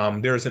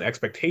 There's an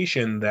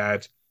expectation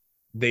that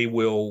they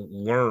will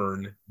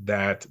learn,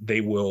 that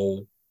they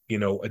will,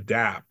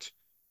 adapt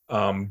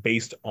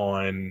based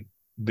on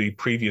the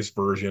previous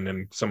version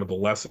and some of the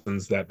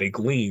lessons that they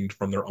gleaned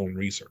from their own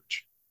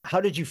research.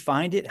 How did you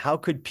find it? How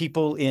could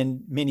people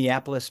in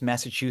Minneapolis,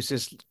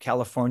 Massachusetts,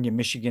 California,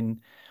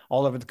 Michigan,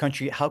 all over the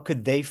country, how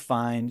could they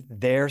find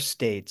their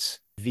state's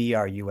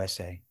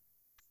VRUSA?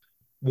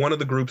 One of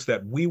the groups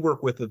that we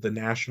work with at the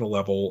national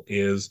level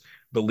is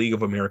the League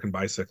of American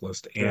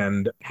Bicyclists. Sure.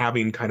 And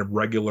having kind of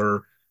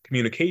regular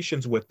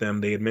communications with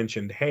them, they had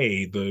mentioned,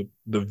 hey, the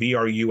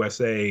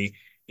VRUSA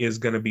is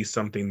going to be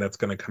something that's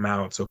going to come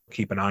out, so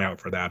keep an eye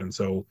out for that. And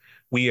so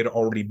we had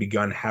already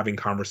begun having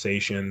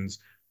conversations,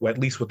 at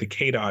least with the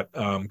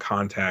KDOT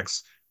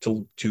contacts,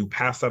 to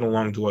pass that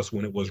along to us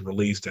when it was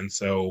released. And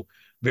so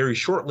very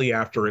shortly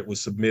after it was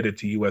submitted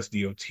to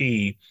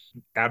USDOT,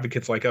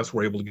 advocates like us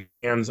were able to get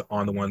hands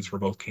on the ones for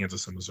both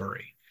Kansas and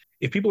Missouri.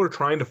 If people are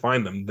trying to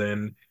find them,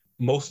 then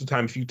most of the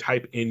time, if you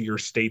type in your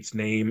state's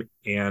name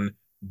and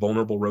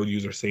Vulnerable Road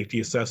User Safety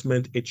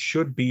Assessment, it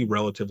should be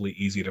relatively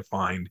easy to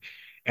find.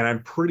 And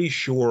I'm pretty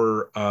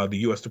sure the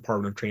U.S.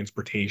 Department of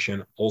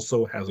Transportation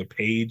also has a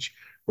page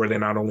where they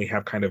not only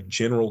have kind of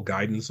general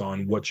guidance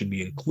on what should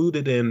be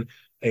included in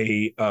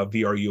a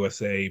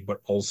VRUSA,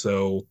 but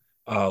also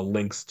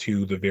links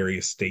to the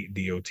various state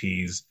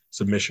DOTs'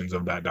 submissions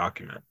of that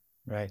document.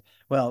 Right.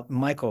 Well,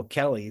 Michael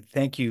Kelley,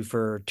 thank you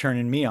for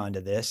turning me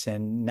onto this,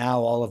 and now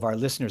all of our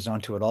listeners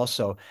onto it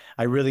also.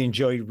 I really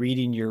enjoyed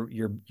reading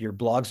your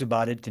blogs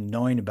about it and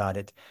knowing about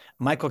it.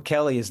 Michael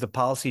Kelley is the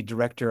policy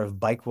director of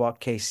Bike Walk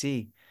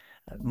KC.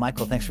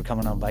 Michael, thanks for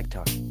coming on Bike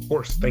Talk. Of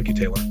course. Thank you,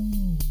 Taylor.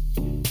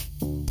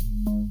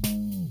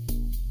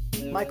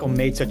 Michael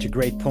made such a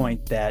great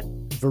point that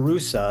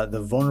VRUSA,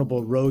 the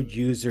Vulnerable Road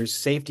Users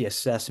Safety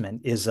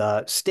Assessment, is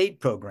a state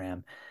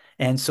program.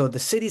 And so the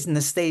cities and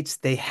the states,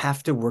 they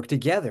have to work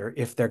together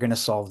if they're going to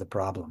solve the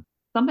problem.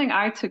 Something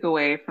I took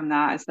away from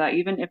that is that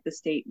even if the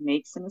state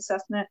makes an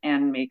assessment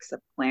and makes a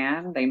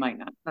plan, they might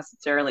not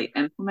necessarily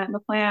implement the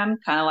plan,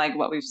 kind of like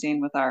what we've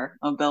seen with our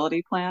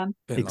mobility plan.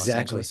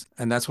 Exactly.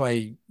 And that's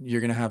why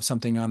you're going to have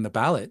something on the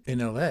ballot in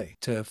LA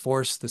to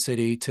force the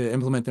city to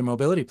implement their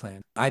mobility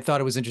plan. I thought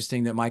it was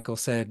interesting that Michael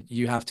said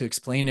you have to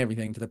explain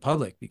everything to the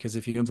public, because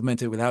if you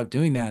implement it without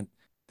doing that,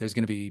 there's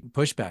going to be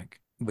pushback,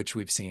 which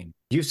we've seen.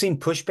 You've seen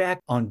pushback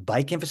on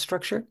bike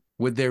infrastructure?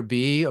 Would there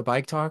be a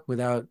Bike Talk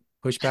without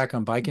pushback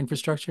on bike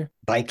infrastructure?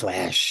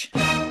 Bike-lash.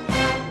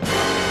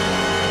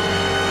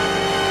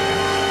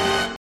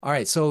 All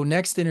right. So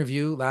last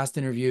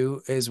interview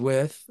is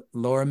with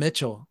Laura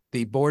Mitchell,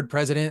 the board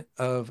president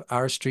of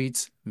Our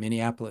Streets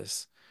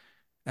Minneapolis.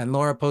 And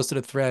Laura posted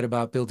a thread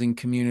about building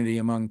community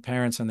among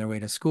parents on their way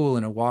to school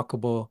in a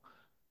walkable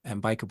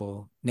and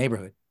bikeable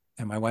neighborhood.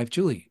 And my wife,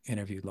 Julie,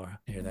 interviewed Laura.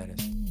 Here that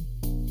is.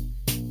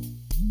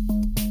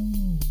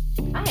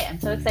 Hi, I'm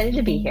so excited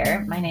to be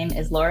here. My name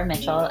is Laura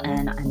Mitchell,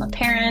 and I'm a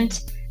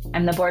parent.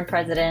 I'm the board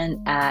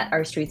president at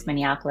Our Streets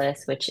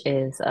Minneapolis, which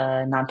is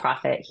a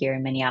nonprofit here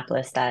in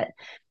Minneapolis that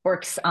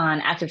works on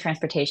active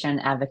transportation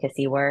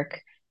advocacy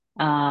work.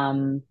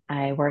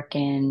 I work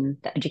in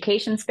the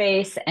education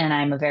space, and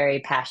I'm very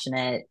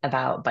passionate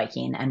about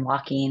biking and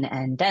walking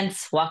and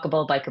dense,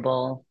 walkable,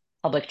 bikeable,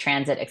 public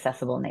transit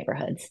accessible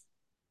neighborhoods.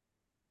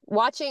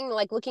 Watching,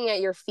 looking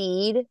at your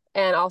feed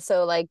and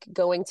also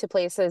going to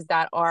places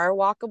that are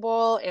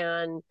walkable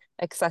and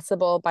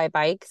accessible by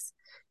bikes.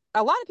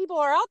 A lot of people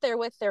are out there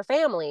with their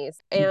families.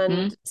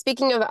 And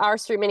Speaking of Our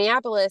Street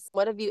Minneapolis,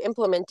 what have you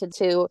implemented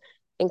to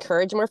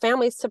encourage more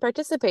families to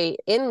participate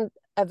in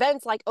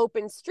events like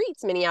Open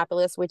Streets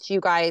Minneapolis, which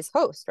you guys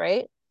host,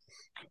 right?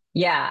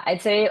 Yeah,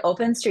 I'd say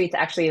Open Streets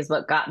actually is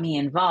what got me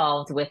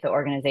involved with the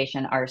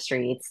organization Our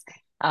Streets.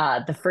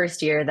 The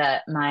first year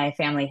that my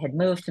family had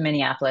moved to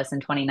Minneapolis in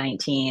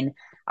 2019,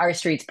 Our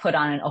Streets put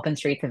on an Open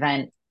Streets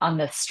event on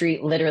the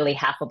street literally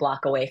half a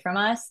block away from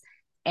us.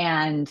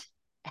 And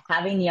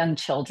having young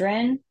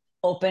children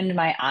opened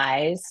my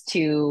eyes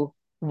to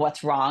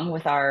what's wrong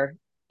with our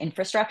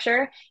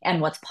infrastructure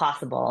and what's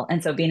possible.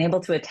 And so being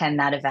able to attend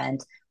that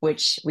event,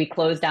 which we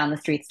closed down the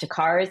streets to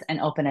cars and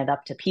open it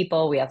up to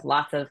people. We have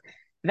lots of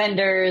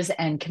vendors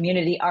and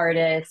community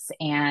artists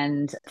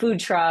and food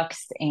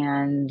trucks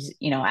and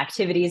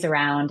activities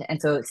around.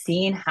 And so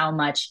seeing how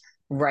much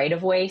right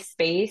of way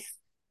space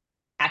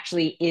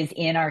actually is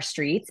in our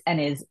streets and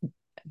is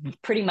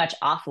pretty much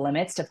off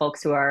limits to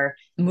folks who are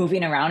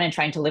moving around and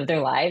trying to live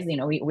their lives.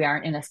 We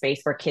aren't in a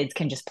space where kids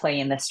can just play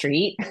in the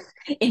street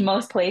in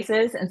most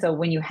places. And so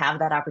when you have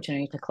that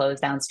opportunity to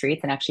close down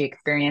streets and actually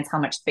experience how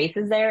much space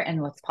is there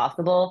and what's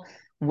possible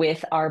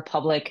with our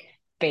public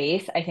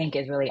space, I think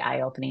is really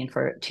eye-opening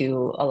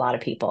to a lot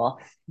of people.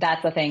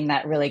 That's the thing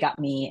that really got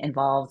me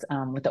involved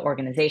with the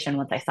organization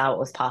once I saw what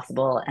was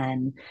possible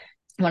and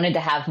wanted to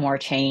have more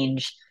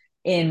change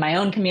in my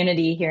own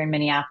community here in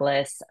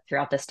Minneapolis,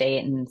 throughout the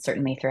state, and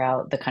certainly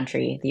throughout the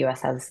country. The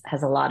U.S.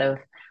 has a lot of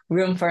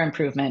room for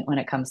improvement when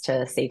it comes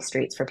to safe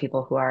streets for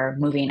people who are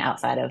moving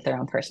outside of their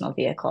own personal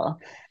vehicle.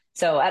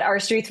 So at Our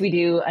Streets, we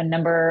do a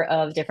number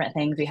of different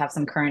things. We have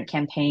some current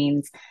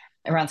campaigns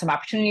around some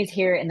opportunities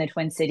here in the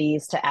Twin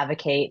Cities to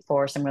advocate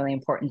for some really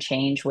important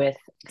change with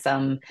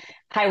some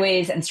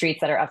highways and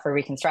streets that are up for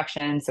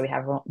reconstruction. So we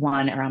have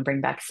one around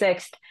Bring Back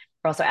 6th.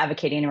 We're also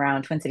advocating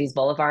around Twin Cities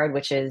Boulevard,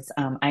 which is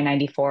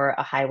I-94,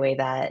 a highway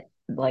that,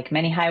 like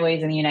many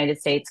highways in the United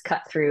States,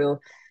 cut through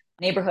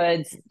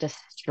neighborhoods,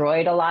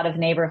 destroyed a lot of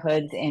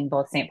neighborhoods in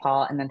both St.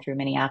 Paul and then through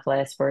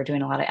Minneapolis. We're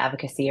doing a lot of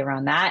advocacy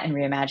around that and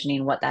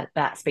reimagining what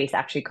that space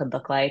actually could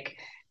look like.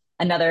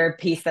 Another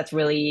piece that's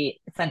really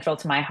central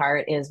to my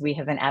heart is we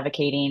have been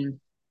advocating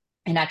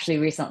and actually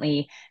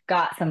recently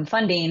got some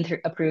funding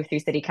approved through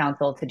City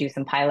Council to do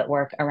some pilot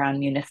work around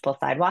municipal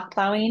sidewalk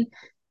plowing,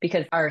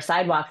 because our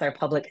sidewalks are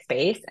public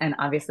space and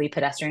obviously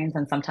pedestrians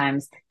and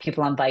sometimes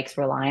people on bikes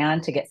rely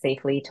on to get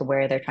safely to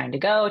where they're trying to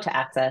go to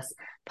access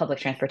public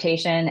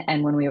transportation.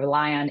 And when we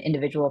rely on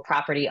individual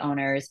property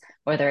owners,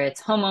 whether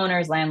it's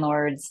homeowners,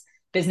 landlords,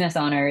 business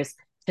owners,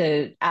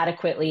 to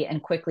adequately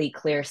and quickly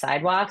clear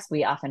sidewalks,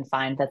 we often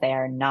find that they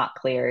are not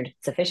cleared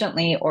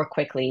sufficiently or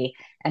quickly.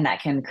 And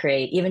that can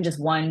create, even just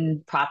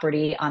one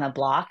property on a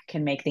block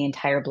can make the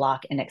entire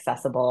block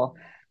inaccessible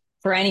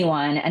for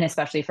anyone, and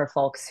especially for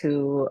folks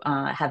who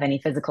have any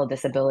physical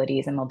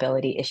disabilities and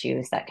mobility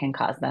issues that can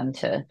cause them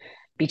to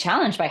be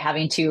challenged by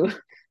having to,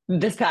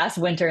 this past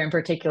winter in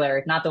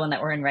particular, not the one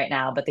that we're in right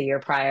now, but the year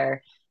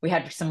prior, we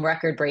had some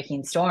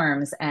record-breaking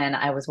storms, and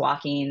I was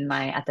walking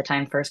my, at the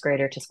time, first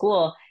grader to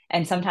school.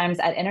 And sometimes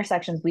at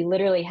intersections, we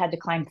literally had to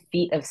climb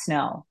feet of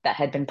snow that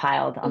had been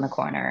piled on the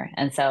corner.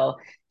 And so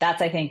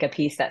that's, I think, a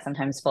piece that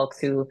sometimes folks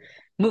who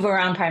move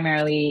around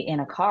primarily in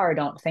a car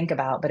don't think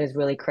about, but is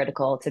really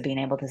critical to being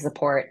able to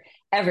support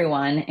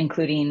everyone,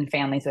 including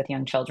families with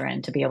young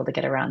children, to be able to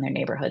get around their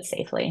neighborhood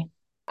safely.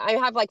 I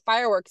have like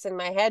fireworks in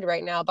my head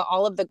right now, but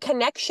all of the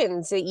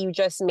connections that you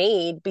just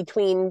made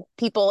between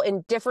people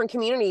in different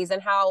communities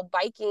and how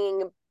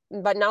biking,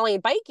 but not only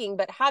biking,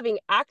 but having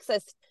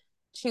access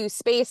to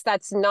space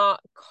that's not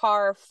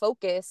car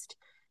focused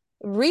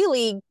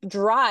really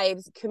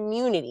drives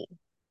community.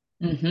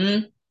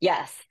 Mm-hmm.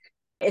 Yes.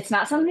 It's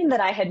not something that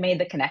I had made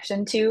the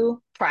connection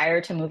to prior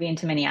to moving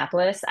to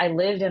Minneapolis. I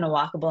lived in a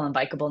walkable and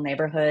bikeable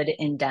neighborhood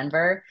in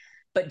Denver,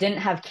 but didn't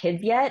have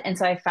kids yet. And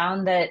so I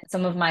found that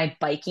some of my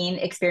biking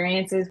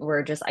experiences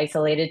were just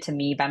isolated to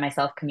me by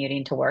myself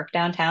commuting to work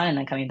downtown and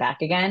then coming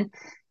back again.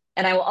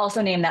 And I will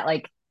also name that,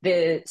 like,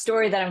 the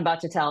story that I'm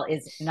about to tell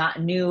is not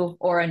new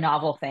or a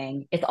novel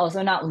thing. It's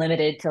also not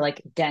limited to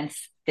like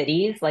dense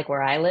cities like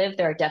where I live.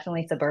 There are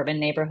definitely suburban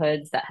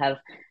neighborhoods that have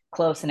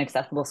close and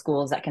accessible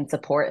schools that can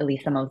support at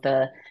least some of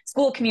the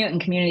school commute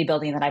and community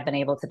building that I've been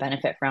able to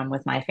benefit from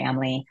with my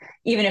family,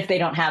 even if they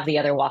don't have the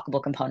other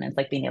walkable components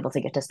like being able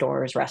to get to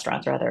stores,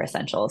 restaurants, or other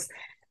essentials.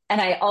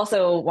 And I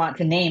also want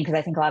to name, because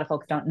I think a lot of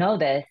folks don't know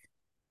this,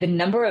 the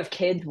number of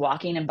kids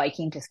walking and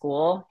biking to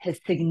school has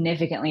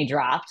significantly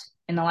dropped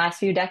in the last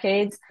few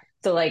decades.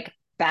 So like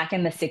back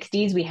in the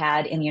 60s, we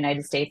had in the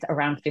United States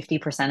around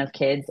 50% of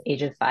kids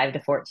ages 5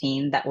 to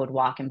 14 that would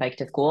walk and bike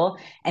to school.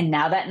 And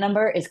now that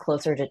number is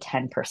closer to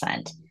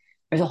 10%.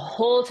 There's a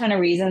whole ton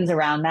of reasons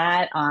around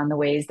that, on the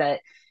ways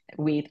that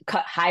we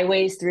cut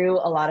highways through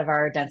a lot of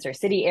our denser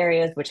city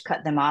areas, which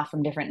cut them off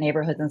from different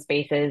neighborhoods and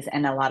spaces.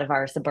 And a lot of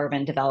our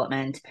suburban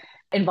development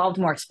involved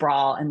more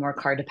sprawl and more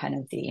car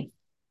dependency.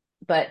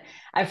 But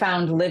I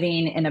found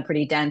living in a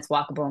pretty dense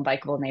walkable and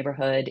bikeable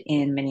neighborhood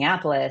in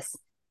Minneapolis,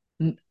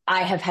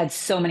 I have had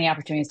so many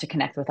opportunities to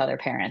connect with other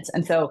parents.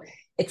 And so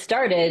it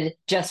started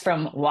just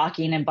from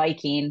walking and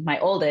biking my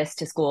oldest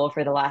to school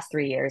for the last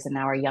 3 years. And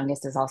now our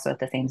youngest is also at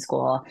the same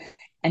school.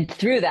 And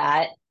through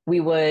that,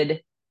 we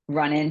would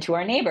run into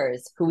our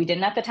neighbors who we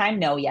didn't at the time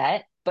know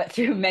yet. But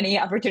through many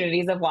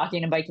opportunities of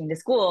walking and biking to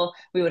school,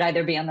 we would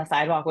either be on the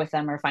sidewalk with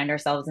them or find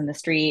ourselves in the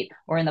street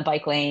or in the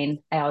bike lane.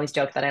 I always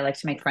joke that I like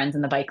to make friends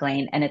in the bike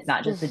lane. And it's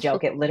not just a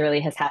joke. It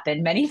literally has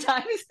happened many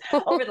times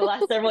over the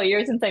last several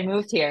years since I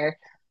moved here.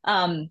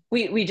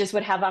 We just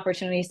would have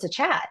opportunities to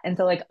chat. And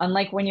so like,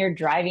 unlike when you're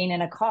driving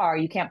in a car,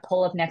 you can't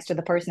pull up next to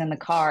the person in the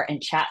car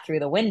and chat through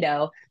the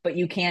window, but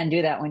you can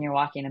do that when you're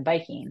walking and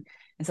biking.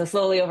 And so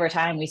slowly over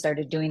time, we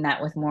started doing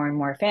that with more and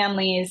more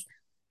families.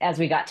 As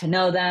we got to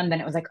know them,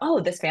 then it was like, oh,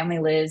 this family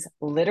lives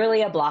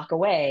literally a block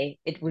away.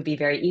 It would be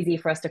very easy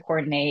for us to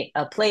coordinate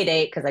a play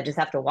date because I just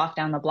have to walk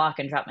down the block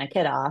and drop my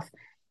kid off.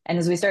 And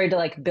as we started to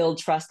like build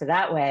trust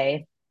that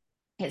way,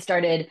 it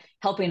started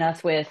helping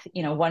us with,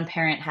 one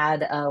parent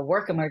had a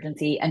work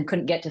emergency and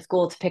couldn't get to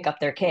school to pick up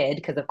their kid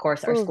because, of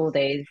course, our school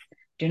days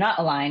do not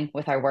align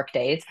with our work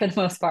days for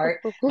the most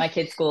part. My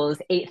kid's school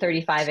is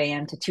 8:35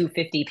 a.m. to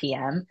 2:50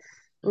 p.m.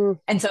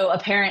 And so a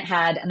parent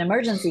had an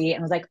emergency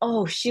and was like,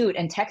 oh, shoot,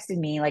 and texted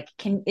me like,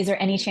 is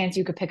there any chance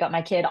you could pick up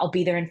my kid? I'll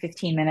be there in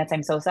 15 minutes.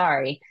 I'm so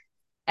sorry.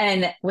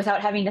 And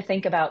without having to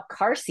think about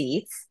car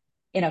seats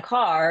in a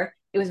car,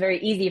 it was very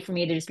easy for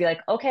me to just be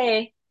like,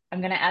 okay,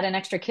 I'm going to add an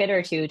extra kid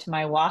or two to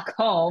my walk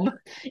home,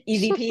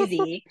 easy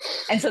peasy.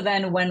 And so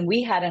then when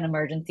we had an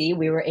emergency,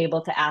 we were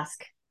able to ask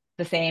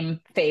the same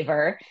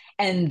favor,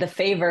 and the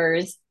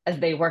favors, as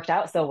they worked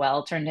out so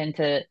well, turned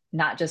into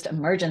not just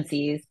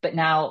emergencies, but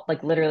now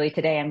like literally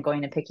today I'm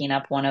going to picking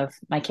up one of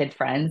my kid's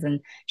friends and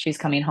she's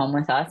coming home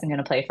with us and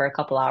going to play for a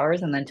couple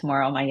hours. And then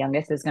tomorrow my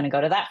youngest is going to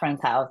go to that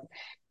friend's house,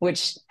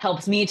 which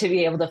helps me to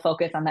be able to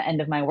focus on the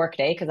end of my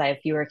workday because I have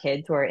fewer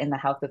kids who are in the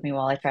house with me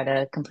while I try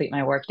to complete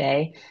my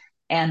workday.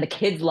 And the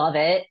kids love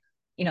it.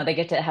 They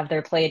get to have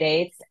their play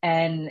dates.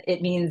 And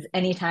it means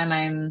anytime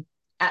I'm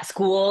at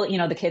school,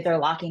 the kids are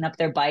locking up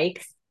their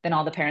bikes, then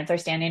all the parents are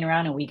standing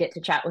around and we get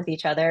to chat with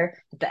each other.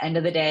 At the end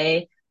of the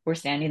day, we're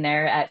standing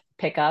there at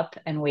pickup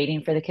and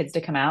waiting for the kids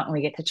to come out and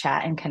we get to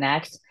chat and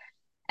connect.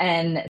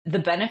 And the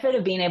benefit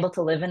of being able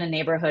to live in a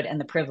neighborhood and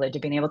the privilege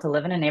of being able to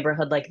live in a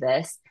neighborhood like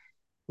this,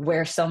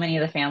 where so many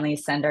of the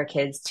families send our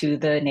kids to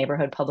the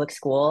neighborhood public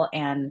school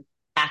and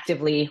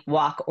actively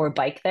walk or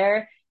bike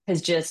there,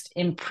 has just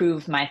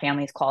improved my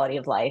family's quality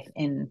of life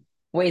in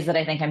ways that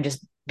I think I'm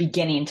just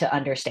beginning to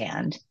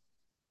understand.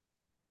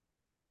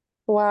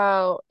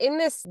 Wow. In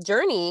this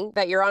journey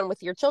that you're on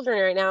with your children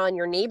right now in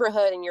your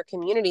neighborhood and your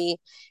community,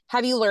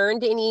 have you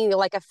learned any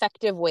like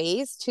effective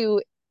ways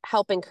to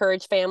help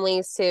encourage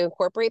families to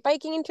incorporate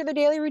biking into their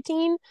daily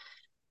routine?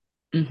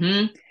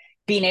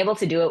 Being able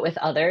to do it with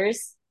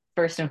others,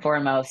 first and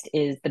foremost,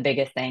 is the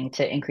biggest thing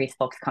to increase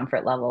folks'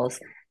 comfort levels.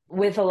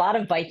 With a lot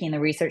of biking, the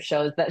research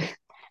shows that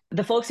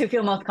the folks who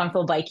feel most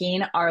comfortable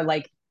biking are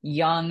like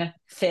young,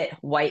 fit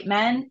white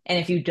men. And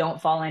if you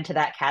don't fall into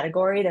that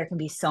category, there can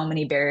be so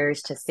many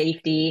barriers to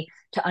safety,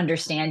 to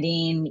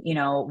understanding,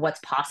 what's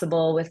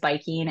possible with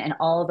biking. And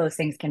all of those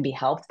things can be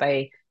helped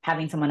by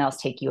having someone else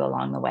take you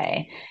along the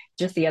way.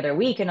 Just the other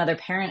week, another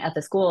parent at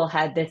the school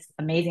had this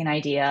amazing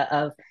idea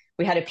of,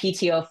 we had a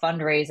PTO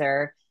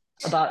fundraiser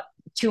about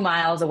 2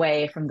 miles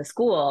away from the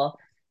school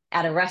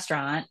at a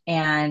restaurant.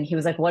 And he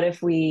was like, what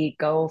if we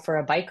go for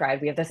a bike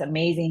ride? We have this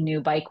amazing new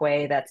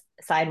bikeway that's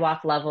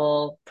sidewalk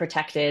level,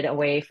 protected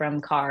away from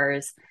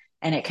cars.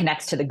 And it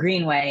connects to the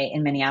Greenway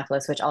in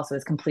Minneapolis, which also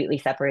is completely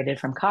separated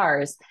from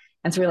cars.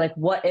 And so we're like,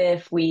 what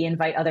if we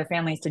invite other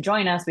families to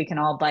join us? We can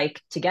all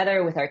bike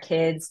together with our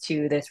kids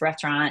to this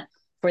restaurant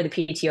for the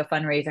PTO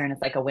fundraiser. And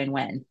it's like a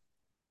win-win.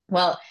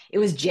 Well, it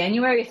was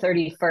January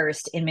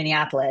 31st in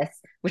Minneapolis,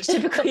 which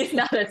typically is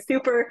not a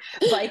super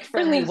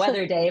bike-friendly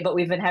weather day, but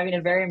we've been having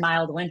a very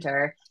mild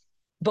winter.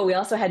 But we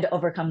also had to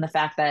overcome the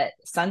fact that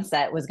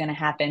sunset was going to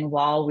happen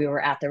while we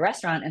were at the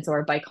restaurant. And so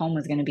our bike home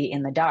was going to be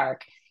in the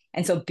dark.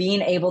 And so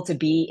being able to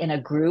be in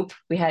a group,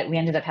 we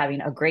ended up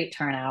having a great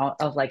turnout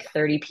of like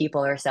 30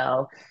 people or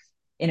so.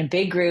 In a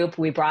big group,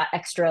 we brought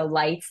extra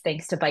lights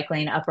thanks to Bike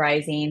Lane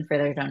Uprising for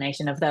their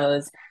donation of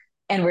those.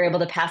 And we're able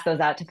to pass those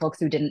out to folks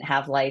who didn't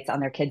have lights on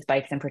their kids'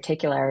 bikes in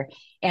particular.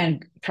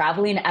 And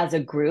traveling as a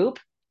group,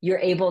 you're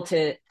able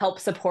to help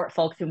support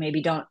folks who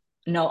maybe don't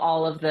know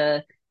all of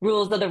the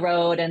rules of the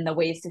road and the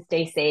ways to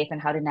stay safe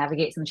and how to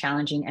navigate some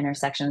challenging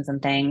intersections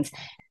and things.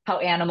 How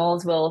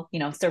animals will,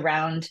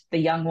 surround the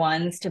young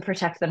ones to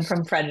protect them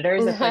from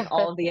predators. It's like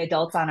all of the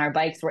adults on our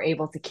bikes were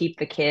able to keep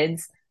the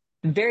kids,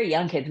 very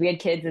young kids. We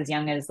had kids as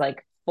young as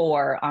like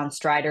 4 on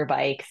Strider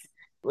bikes.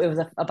 It was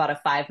about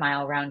a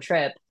 5-mile round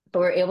trip. But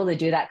we're able to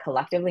do that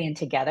collectively and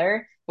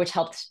together, which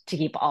helped to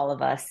keep all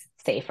of us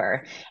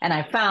safer. And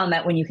I found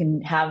that when you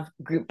can have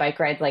group bike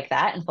rides like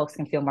that and folks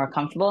can feel more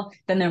comfortable,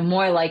 then they're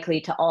more likely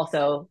to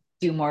also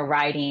do more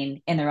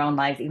riding in their own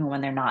lives, even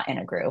when they're not in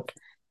a group.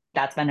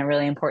 That's been a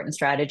really important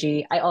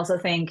strategy. I also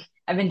think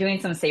I've been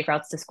doing some safe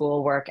routes to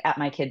school work at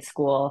my kids'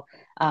 school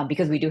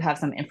because we do have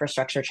some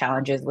infrastructure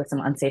challenges with some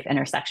unsafe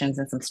intersections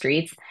and some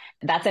streets.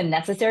 That's a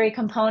necessary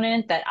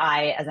component that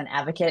I, as an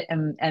advocate,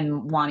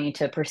 am wanting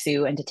to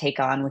pursue and to take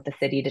on with the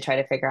city to try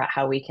to figure out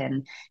how we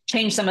can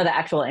change some of the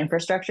actual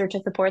infrastructure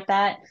to support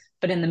that.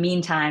 But in the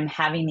meantime,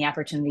 having the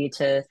opportunity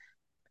to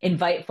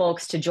invite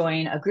folks to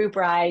join a group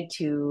ride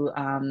to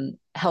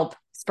help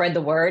spread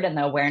the word and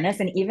the awareness.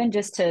 And even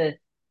just to,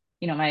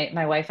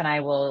 my wife and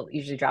I will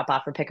usually drop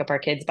off or pick up our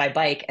kids by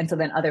bike. And so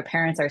then other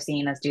parents are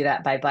seeing us do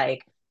that by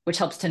bike, which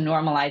helps to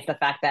normalize the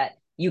fact that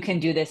you can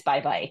do this by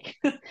bike.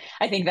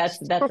 I think that's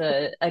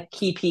a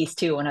key piece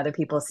too. When other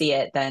people see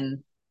it,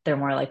 then they're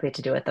more likely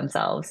to do it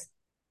themselves.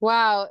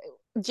 Wow.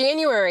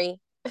 January,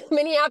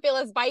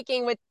 Minneapolis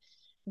biking with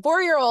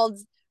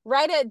 4-year-olds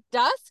right at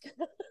dusk.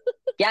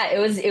 Yeah,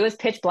 it was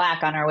pitch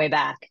black on our way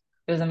back.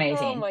 It was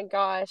amazing. Oh my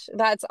gosh,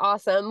 that's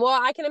awesome.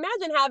 Well, I can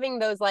imagine having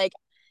those like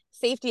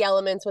safety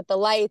elements with the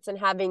lights and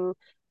having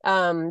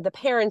the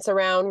parents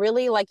around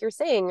really, like you're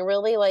saying,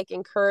 really like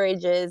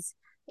encourages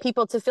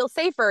people to feel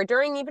safer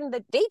during even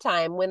the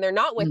daytime when they're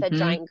not with a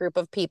giant group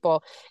of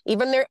people,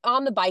 even they're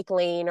on the bike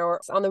lane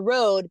or on the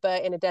road,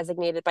 but in a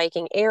designated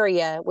biking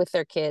area with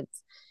their kids.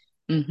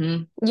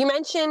 You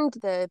mentioned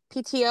the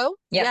PTO.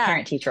 Yeah,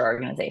 parent teacher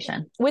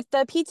organization. With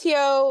the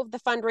PTO, the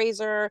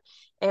fundraiser,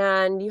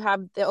 and you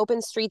have the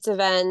Open Streets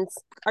events,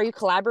 are you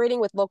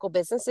collaborating with local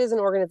businesses and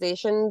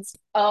organizations?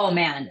 Oh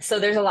man, so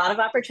there's a lot of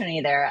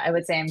opportunity there. I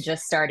would say I'm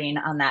just starting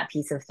on that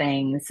piece of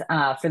things.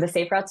 For the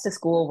Safe Routes to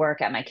School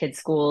work at my kids'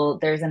 school,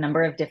 there's a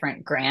number of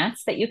different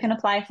grants that you can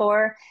apply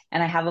for.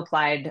 And I have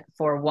applied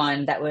for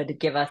one that would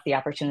give us the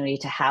opportunity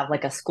to have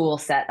like a school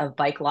set of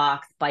bike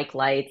locks, bike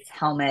lights,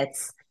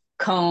 helmets,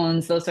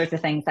 cones, those sorts of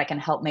things that can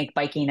help make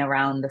biking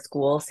around the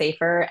school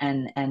safer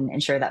and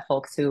ensure that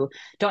folks who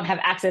don't have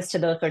access to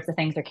those sorts of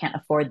things or can't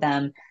afford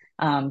them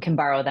can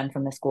borrow them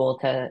from the school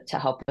to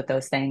help with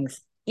those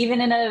things.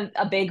 Even in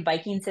a big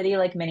biking city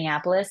like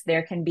Minneapolis,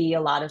 there can be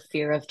a lot of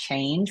fear of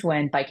change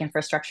when bike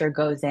infrastructure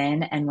goes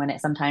in and when it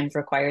sometimes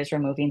requires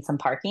removing some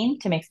parking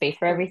to make space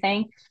for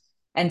everything.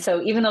 And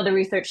so even though the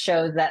research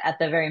shows that at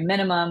the very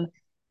minimum,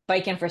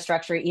 bike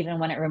infrastructure, even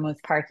when it removes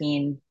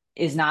parking,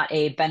 is not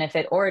a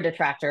benefit or a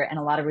detractor. And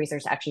a lot of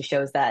research actually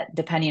shows that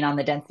depending on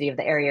the density of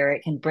the area,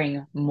 it can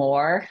bring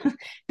more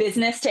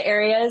business to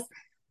areas.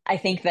 I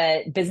think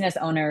that business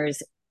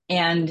owners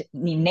and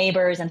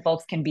neighbors and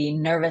folks can be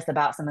nervous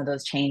about some of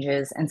those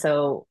changes. And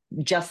so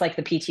just like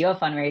the PTO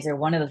fundraiser,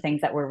 one of the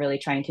things that we're really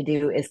trying to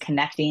do is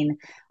connecting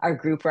our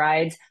group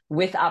rides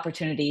with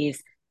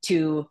opportunities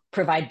to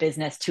provide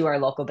business to our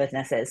local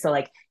businesses. So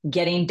like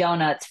getting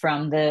donuts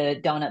from the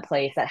donut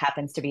place that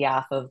happens to be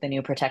off of the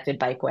new protected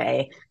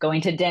bikeway,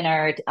 going to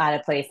dinner at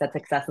a place that's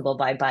accessible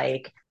by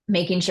bike,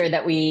 making sure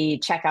that we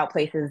check out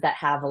places that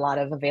have a lot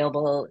of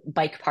available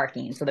bike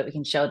parking so that we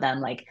can show them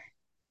like,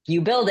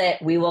 you build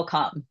it, we will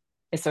come,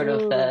 is sort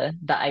of the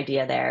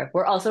idea there.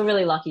 We're also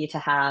really lucky to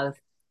have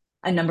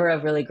a number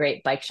of really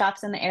great bike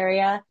shops in the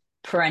area.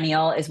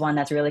 Perennial is one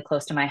that's really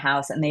close to my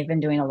house, and they've been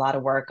doing a lot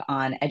of work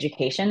on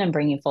education and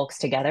bringing folks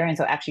together. And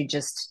so actually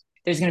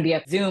there's going to be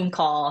a Zoom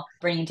call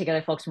bringing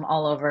together folks from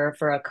all over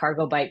for a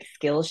cargo bike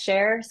skills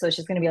share. So it's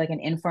just going to be like an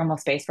informal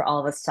space for all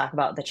of us to talk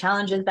about the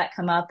challenges that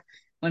come up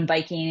when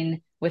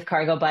biking with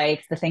cargo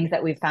bikes, the things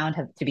that we've found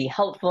have to be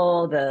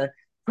helpful, the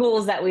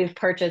tools that we've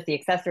purchased, the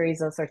accessories,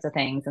 those sorts of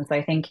things. And so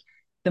I think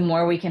the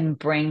more we can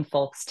bring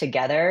folks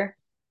together,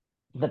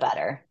 the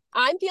better.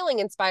 I'm feeling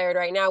inspired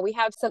right now. We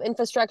have some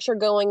infrastructure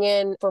going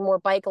in for more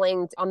bike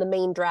lanes on the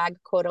main drag,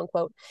 quote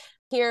unquote,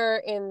 here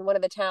in one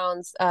of the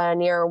towns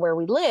near where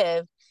we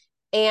live.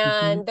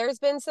 And there's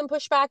been some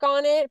pushback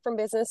on it from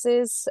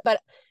businesses,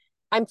 but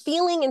I'm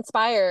feeling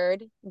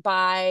inspired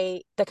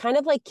by the kind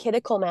of like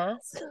kiddical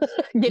mass,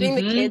 getting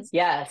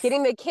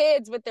the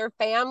kids with their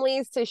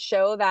families to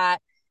show that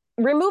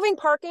removing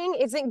parking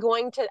isn't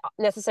going to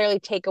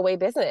necessarily take away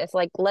business.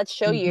 Like, let's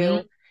show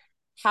you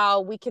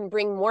how we can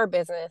bring more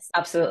business.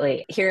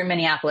 Absolutely. Here in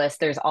Minneapolis,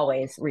 there's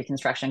always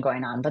reconstruction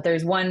going on, but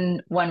there's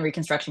one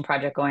reconstruction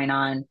project going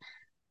on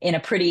in a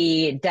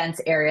pretty dense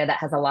area that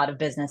has a lot of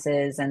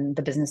businesses, and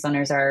the business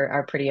owners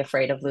are pretty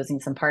afraid of losing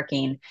some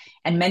parking.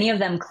 And many of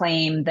them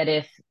claim that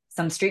if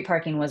some street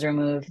parking was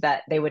removed,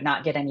 that they would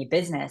not get any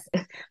business.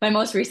 My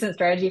most recent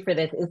strategy for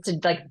this is to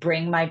like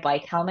bring my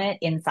bike helmet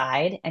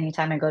inside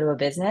anytime I go to a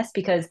business,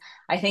 because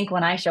I think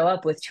when I show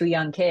up with 2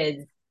 young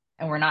kids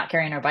and we're not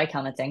carrying our bike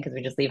helmets in because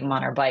we just leave them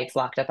on our bikes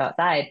locked up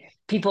outside,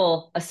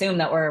 people assume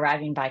that we're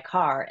arriving by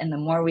car. And the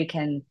more we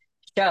can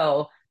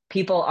show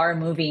people are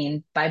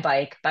moving by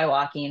bike, by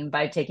walking,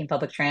 by taking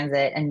public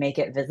transit and make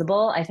it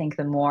visible, I think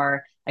the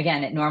more,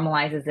 again, it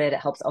normalizes it, it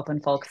helps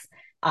open folks'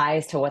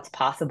 eyes to what's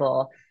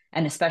possible.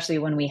 And especially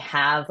when we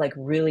have like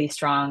really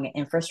strong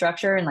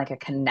infrastructure and like a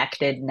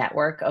connected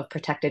network of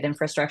protected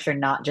infrastructure,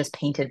 not just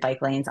painted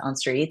bike lanes on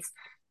streets,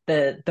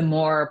 the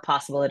more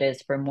possible it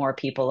is for more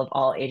people of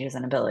all ages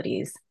and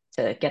abilities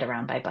to get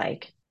around by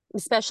bike.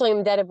 Especially in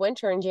the dead of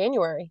winter in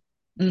January.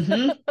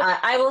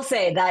 I will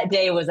say that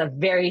day was a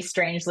very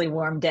strangely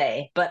warm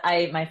day, but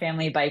my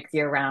family bikes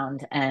year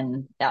round,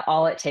 and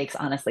all it takes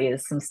honestly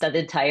is some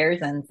studded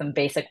tires and some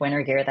basic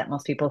winter gear that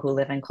most people who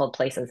live in cold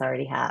places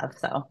already have.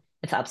 So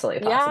it's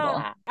absolutely possible.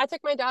 Yeah, I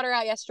took my daughter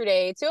out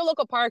yesterday to a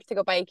local park to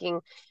go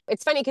biking.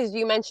 It's funny because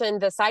you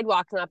mentioned the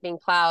sidewalks not being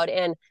plowed,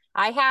 and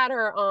I had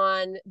her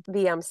on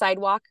the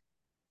sidewalk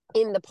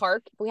in the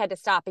park. We had to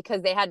stop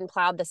because they hadn't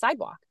plowed the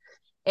sidewalk.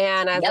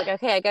 And I was like,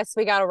 okay, I guess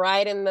we got to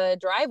ride in the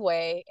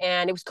driveway.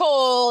 And it was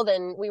cold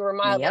and we were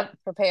mildly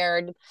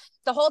prepared.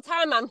 The whole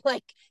time I'm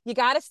like, you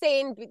got to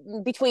stay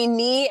in between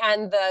me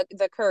and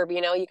the curb,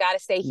 you got to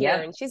stay here.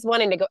 And she's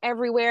wanting to go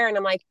everywhere. And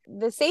I'm like,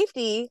 the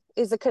safety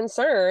is a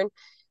concern,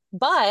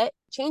 but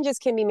changes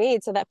can be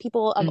made so that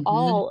people of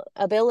all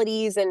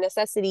abilities and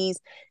necessities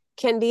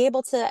can be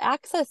able to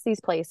access these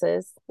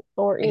places,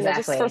 or,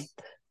 just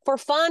for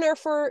fun or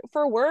for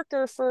work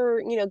or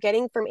for,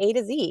 getting from A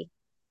to Z.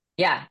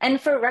 Yeah. And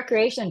for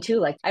recreation too,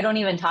 like I don't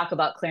even talk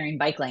about clearing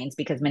bike lanes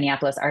because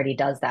Minneapolis already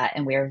does that.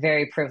 And we are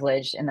very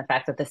privileged in the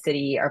fact that the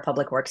city, our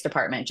public works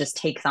department just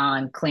takes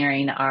on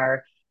clearing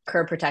our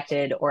curb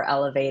protected or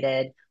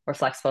elevated or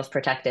flex post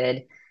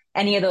protected.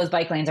 Any of those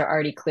bike lanes are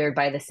already cleared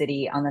by the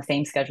city on the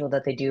same schedule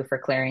that they do for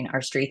clearing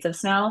our streets of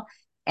snow.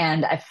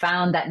 And I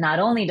found that not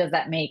only does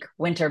that make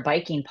winter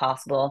biking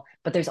possible,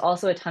 but there's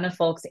also a ton of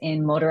folks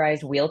in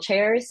motorized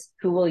wheelchairs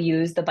who will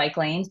use the bike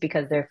lanes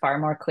because they're far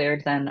more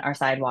cleared than our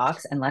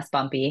sidewalks and less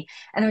bumpy.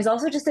 And there's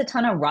also just a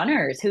ton of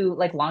runners who,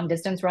 like long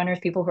distance runners,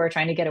 people who are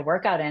trying to get a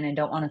workout in and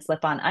don't want to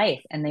slip on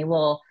ice, and they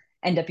will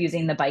end up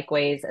using the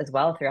bikeways as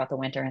well throughout the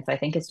winter. And so I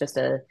think it's just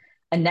a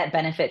net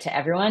benefit to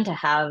everyone to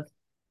have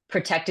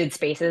protected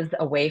spaces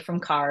away from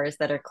cars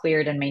that are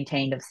cleared and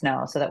maintained of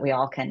snow so that we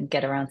all can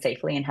get around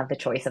safely and have the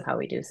choice of how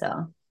we do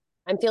so.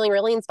 I'm feeling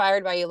really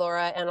inspired by you,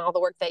 Laura, and all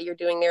the work that you're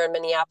doing there in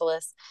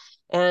Minneapolis.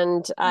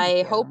 And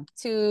I hope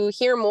to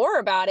hear more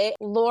about it.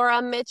 Laura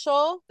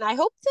Mitchell, I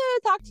hope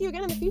to talk to you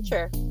again in the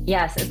future.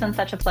 Yes, it's been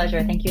such a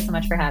pleasure. Thank you so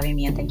much for having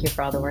me, and thank you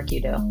for all the work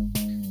you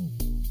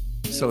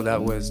do. So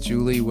that was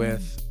Julie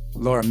with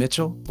Laura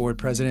Mitchell, board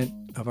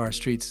president of Our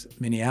Streets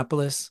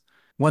Minneapolis.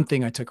 One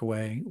thing I took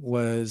away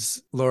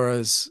was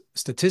Laura's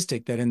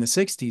statistic that in the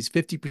 60s,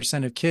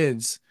 50% of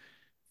kids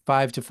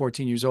 5 to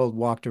 14 years old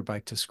walked or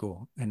biked to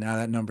school. And now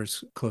that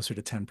number's closer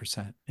to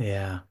 10%.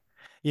 Yeah.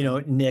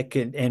 Nick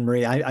and Anne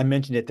Marie, I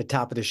mentioned at the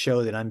top of the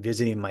show that I'm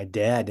visiting my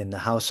dad in the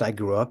house I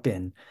grew up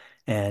in.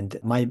 And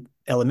my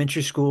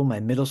elementary school, my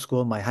middle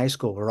school, my high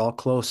school were all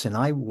close. And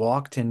I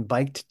walked and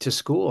biked to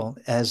school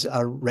as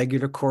a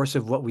regular course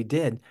of what we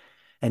did.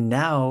 And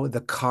now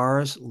the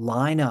cars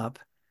line up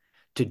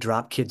to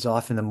drop kids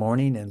off in the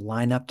morning and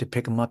line up to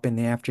pick them up in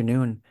the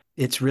afternoon.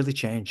 It's really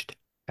changed.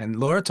 And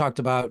Laura talked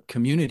about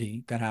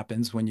community that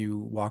happens when you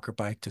walk or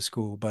bike to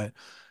school, but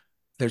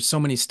there's so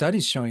many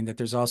studies showing that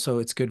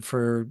it's good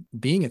for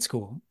being at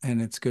school,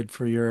 and it's good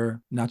for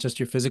not just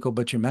your physical,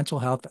 but your mental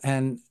health.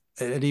 And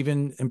it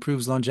even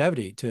improves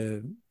longevity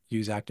to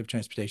use active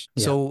transportation.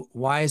 Yeah. So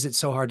why is it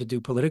so hard to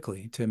do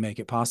politically to make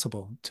it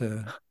possible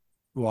to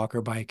walk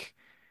or bike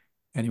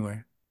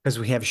anywhere? Because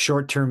we have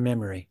short-term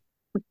memory.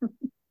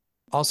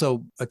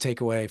 Also, a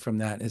takeaway from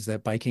that is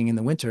that biking in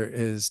the winter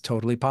is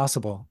totally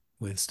possible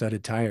with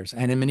studded tires.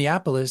 And in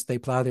Minneapolis, they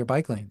plow their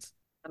bike lanes.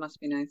 That must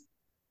be nice.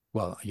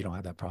 Well, you don't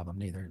have that problem,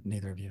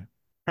 neither of you.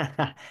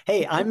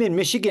 Hey, I'm in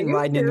Michigan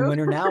riding in the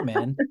winter now,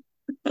 man.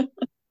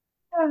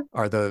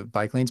 Are the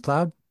bike lanes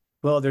plowed?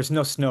 Well, there's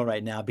no snow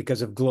right now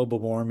because of global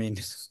warming,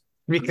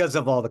 because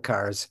of all the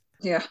cars.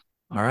 Yeah.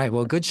 All right.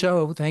 Well, good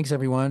show. Thanks,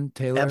 everyone.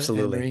 Taylor,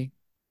 absolutely. Henry.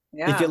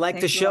 Yeah, if you like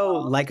the show,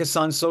 like us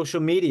on social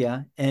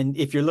media. And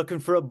if you're looking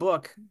for a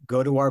book,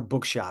 go to our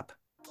bookshop.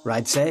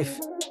 Ride safe.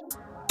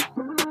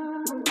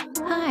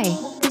 Hi,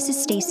 this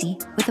is Stacey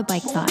with a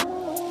Bike Thought.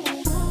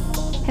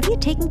 Have you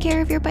taken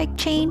care of your bike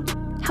chain?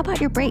 How about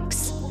your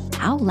brakes?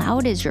 How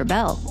loud is your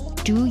bell?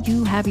 Do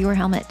you have your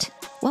helmet?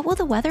 What will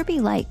the weather be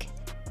like?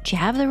 Do you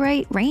have the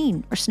right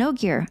rain or snow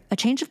gear? A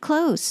change of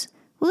clothes?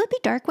 Will it be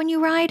dark when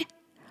you ride?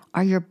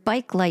 Are your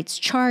bike lights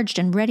charged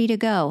and ready to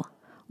go?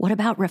 What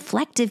about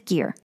reflective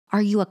gear?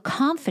 Are you a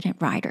confident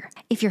rider?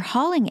 If you're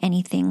hauling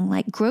anything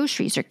like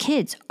groceries or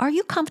kids, are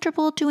you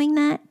comfortable doing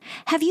that?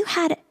 Have you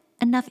had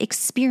enough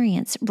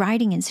experience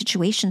riding in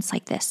situations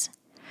like this?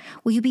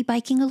 Will you be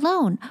biking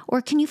alone,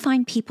 or can you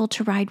find people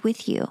to ride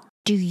with you?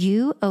 Do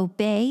you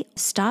obey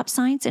stop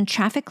signs and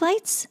traffic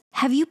lights?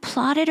 Have you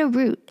plotted a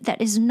route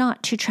that is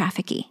not too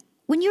trafficky?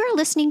 When you are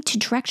listening to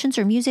directions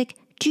or music,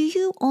 do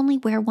you only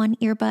wear one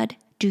earbud?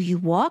 Do you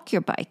walk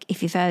your bike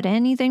if you've had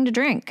anything to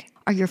drink?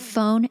 Are your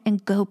phone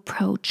and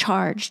GoPro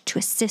charged to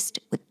assist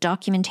with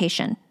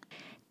documentation?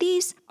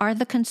 These are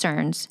the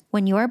concerns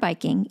when you are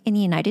biking in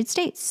the United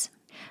States.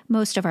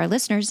 Most of our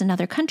listeners in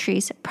other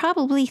countries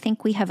probably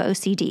think we have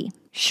OCD.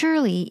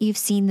 Surely you've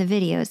seen the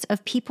videos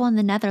of people in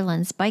the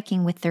Netherlands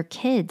biking with their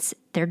kids,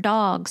 their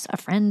dogs, a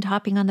friend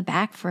hopping on the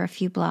back for a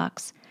few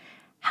blocks.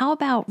 How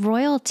about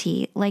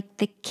royalty like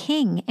the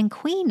king and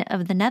queen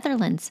of the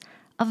Netherlands,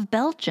 of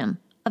Belgium,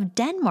 of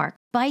Denmark,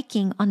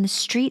 biking on the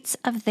streets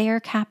of their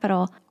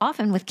capital,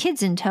 often with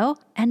kids in tow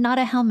and not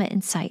a helmet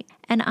in sight?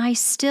 And I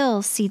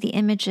still see the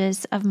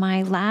images of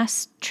my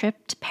last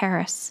trip to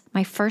Paris,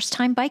 my first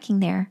time biking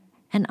there,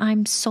 and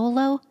I'm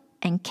solo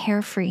and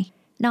carefree.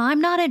 Now,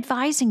 I'm not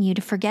advising you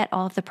to forget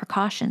all of the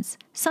precautions.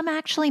 Some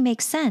actually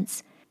make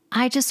sense.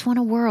 I just want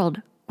a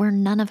world where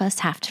none of us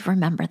have to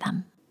remember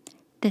them.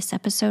 This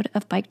episode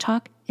of Bike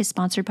Talk is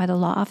sponsored by the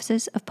law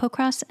offices of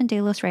Pocrass and De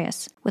Los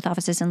Reyes, with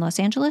offices in Los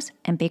Angeles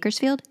and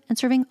Bakersfield and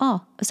serving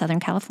all of Southern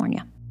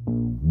California.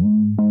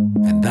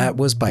 And that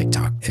was Bike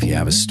Talk. If you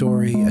have a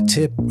story, a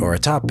tip, or a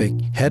topic,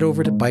 head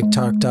over to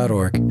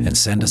biketalk.org and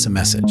send us a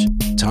message.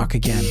 Talk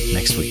again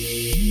next week.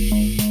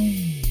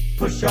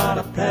 Push on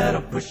a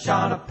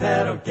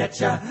pedal, get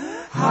your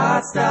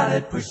heart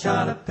started. Push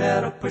on a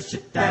pedal, push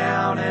it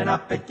down and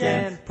up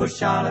again.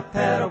 Push on a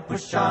pedal,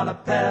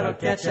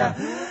 get your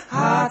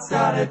heart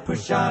started.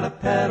 Push on a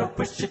pedal,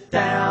 push it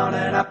down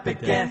and up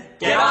again.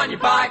 Get on your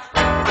bike,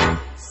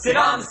 sit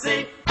on the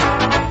seat,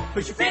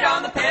 push your feet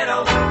on the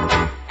pedals,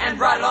 and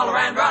ride it all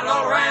around, ride it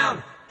all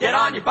around. Get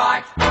on your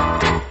bike,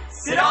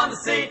 sit on the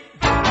seat,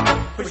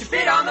 push your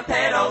feet on the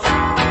pedals,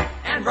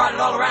 and ride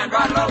it all around,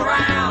 ride it all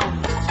around.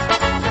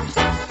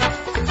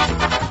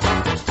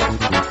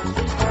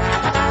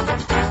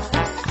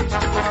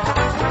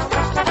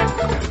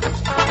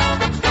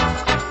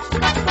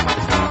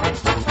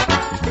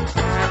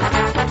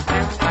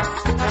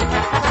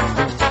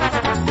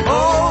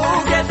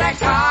 Oh, get that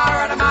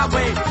car out of my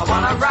way. I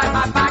wanna ride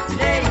my bike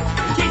today.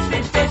 Keep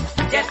me fit,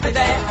 get me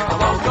there. I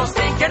won't go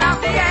stinking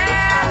up the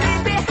air.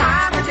 Leave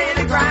behind the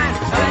daily grind.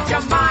 Let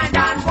your mind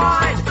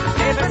unwind.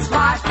 Live its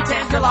life,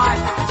 pretend to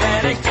life.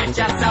 Better get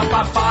yourself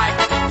a bike.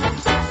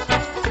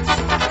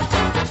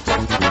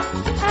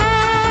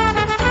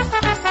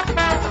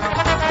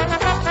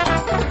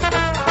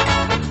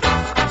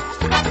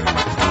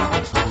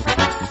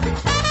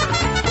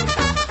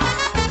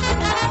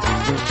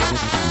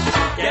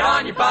 Get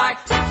on your bike,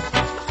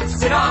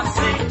 sit on the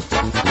seat,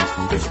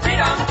 put your feet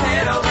on the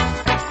pedal,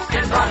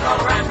 and ride it all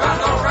around, ride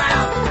it all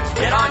around.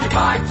 Get on your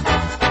bike,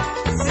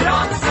 sit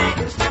on the seat,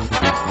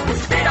 put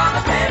your feet on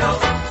the pedal,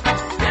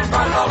 and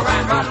ride it all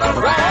around, ride it all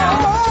around.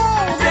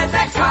 Get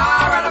that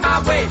car out of my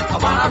way, I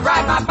wanna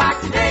ride my bike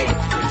today.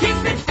 Keep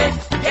me fit,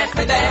 get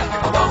me there,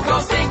 I won't go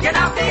stinking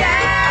up the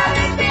air.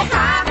 Leave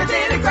behind the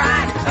daily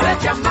grind,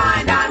 let your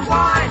mind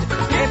unwind.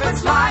 Live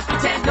its life,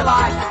 pretend to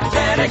life,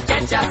 better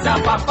get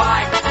yourself a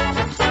bike.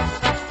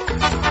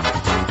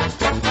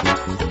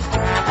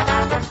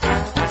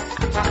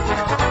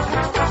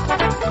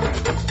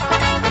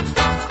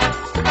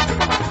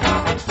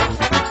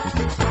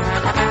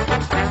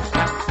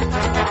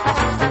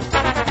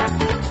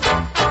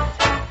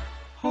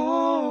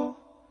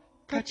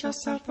 Got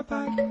yourself a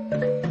bike.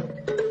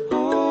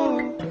 Oh,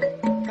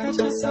 got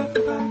yourself a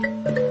bike.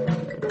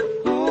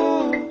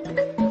 Oh,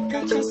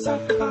 got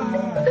yourself a bike.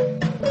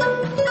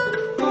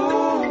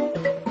 Oh,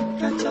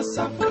 got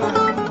yourself a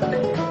bike.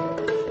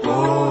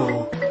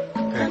 Oh,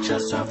 got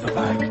yourself a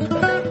bike.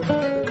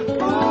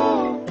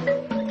 Oh,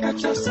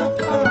 got yourself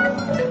a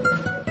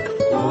bike.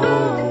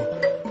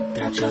 Oh,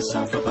 got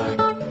yourself a bike.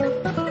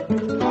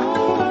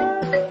 Oh,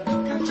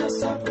 got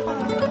yourself a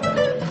bike.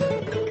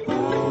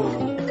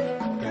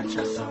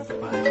 Yourself a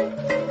bike.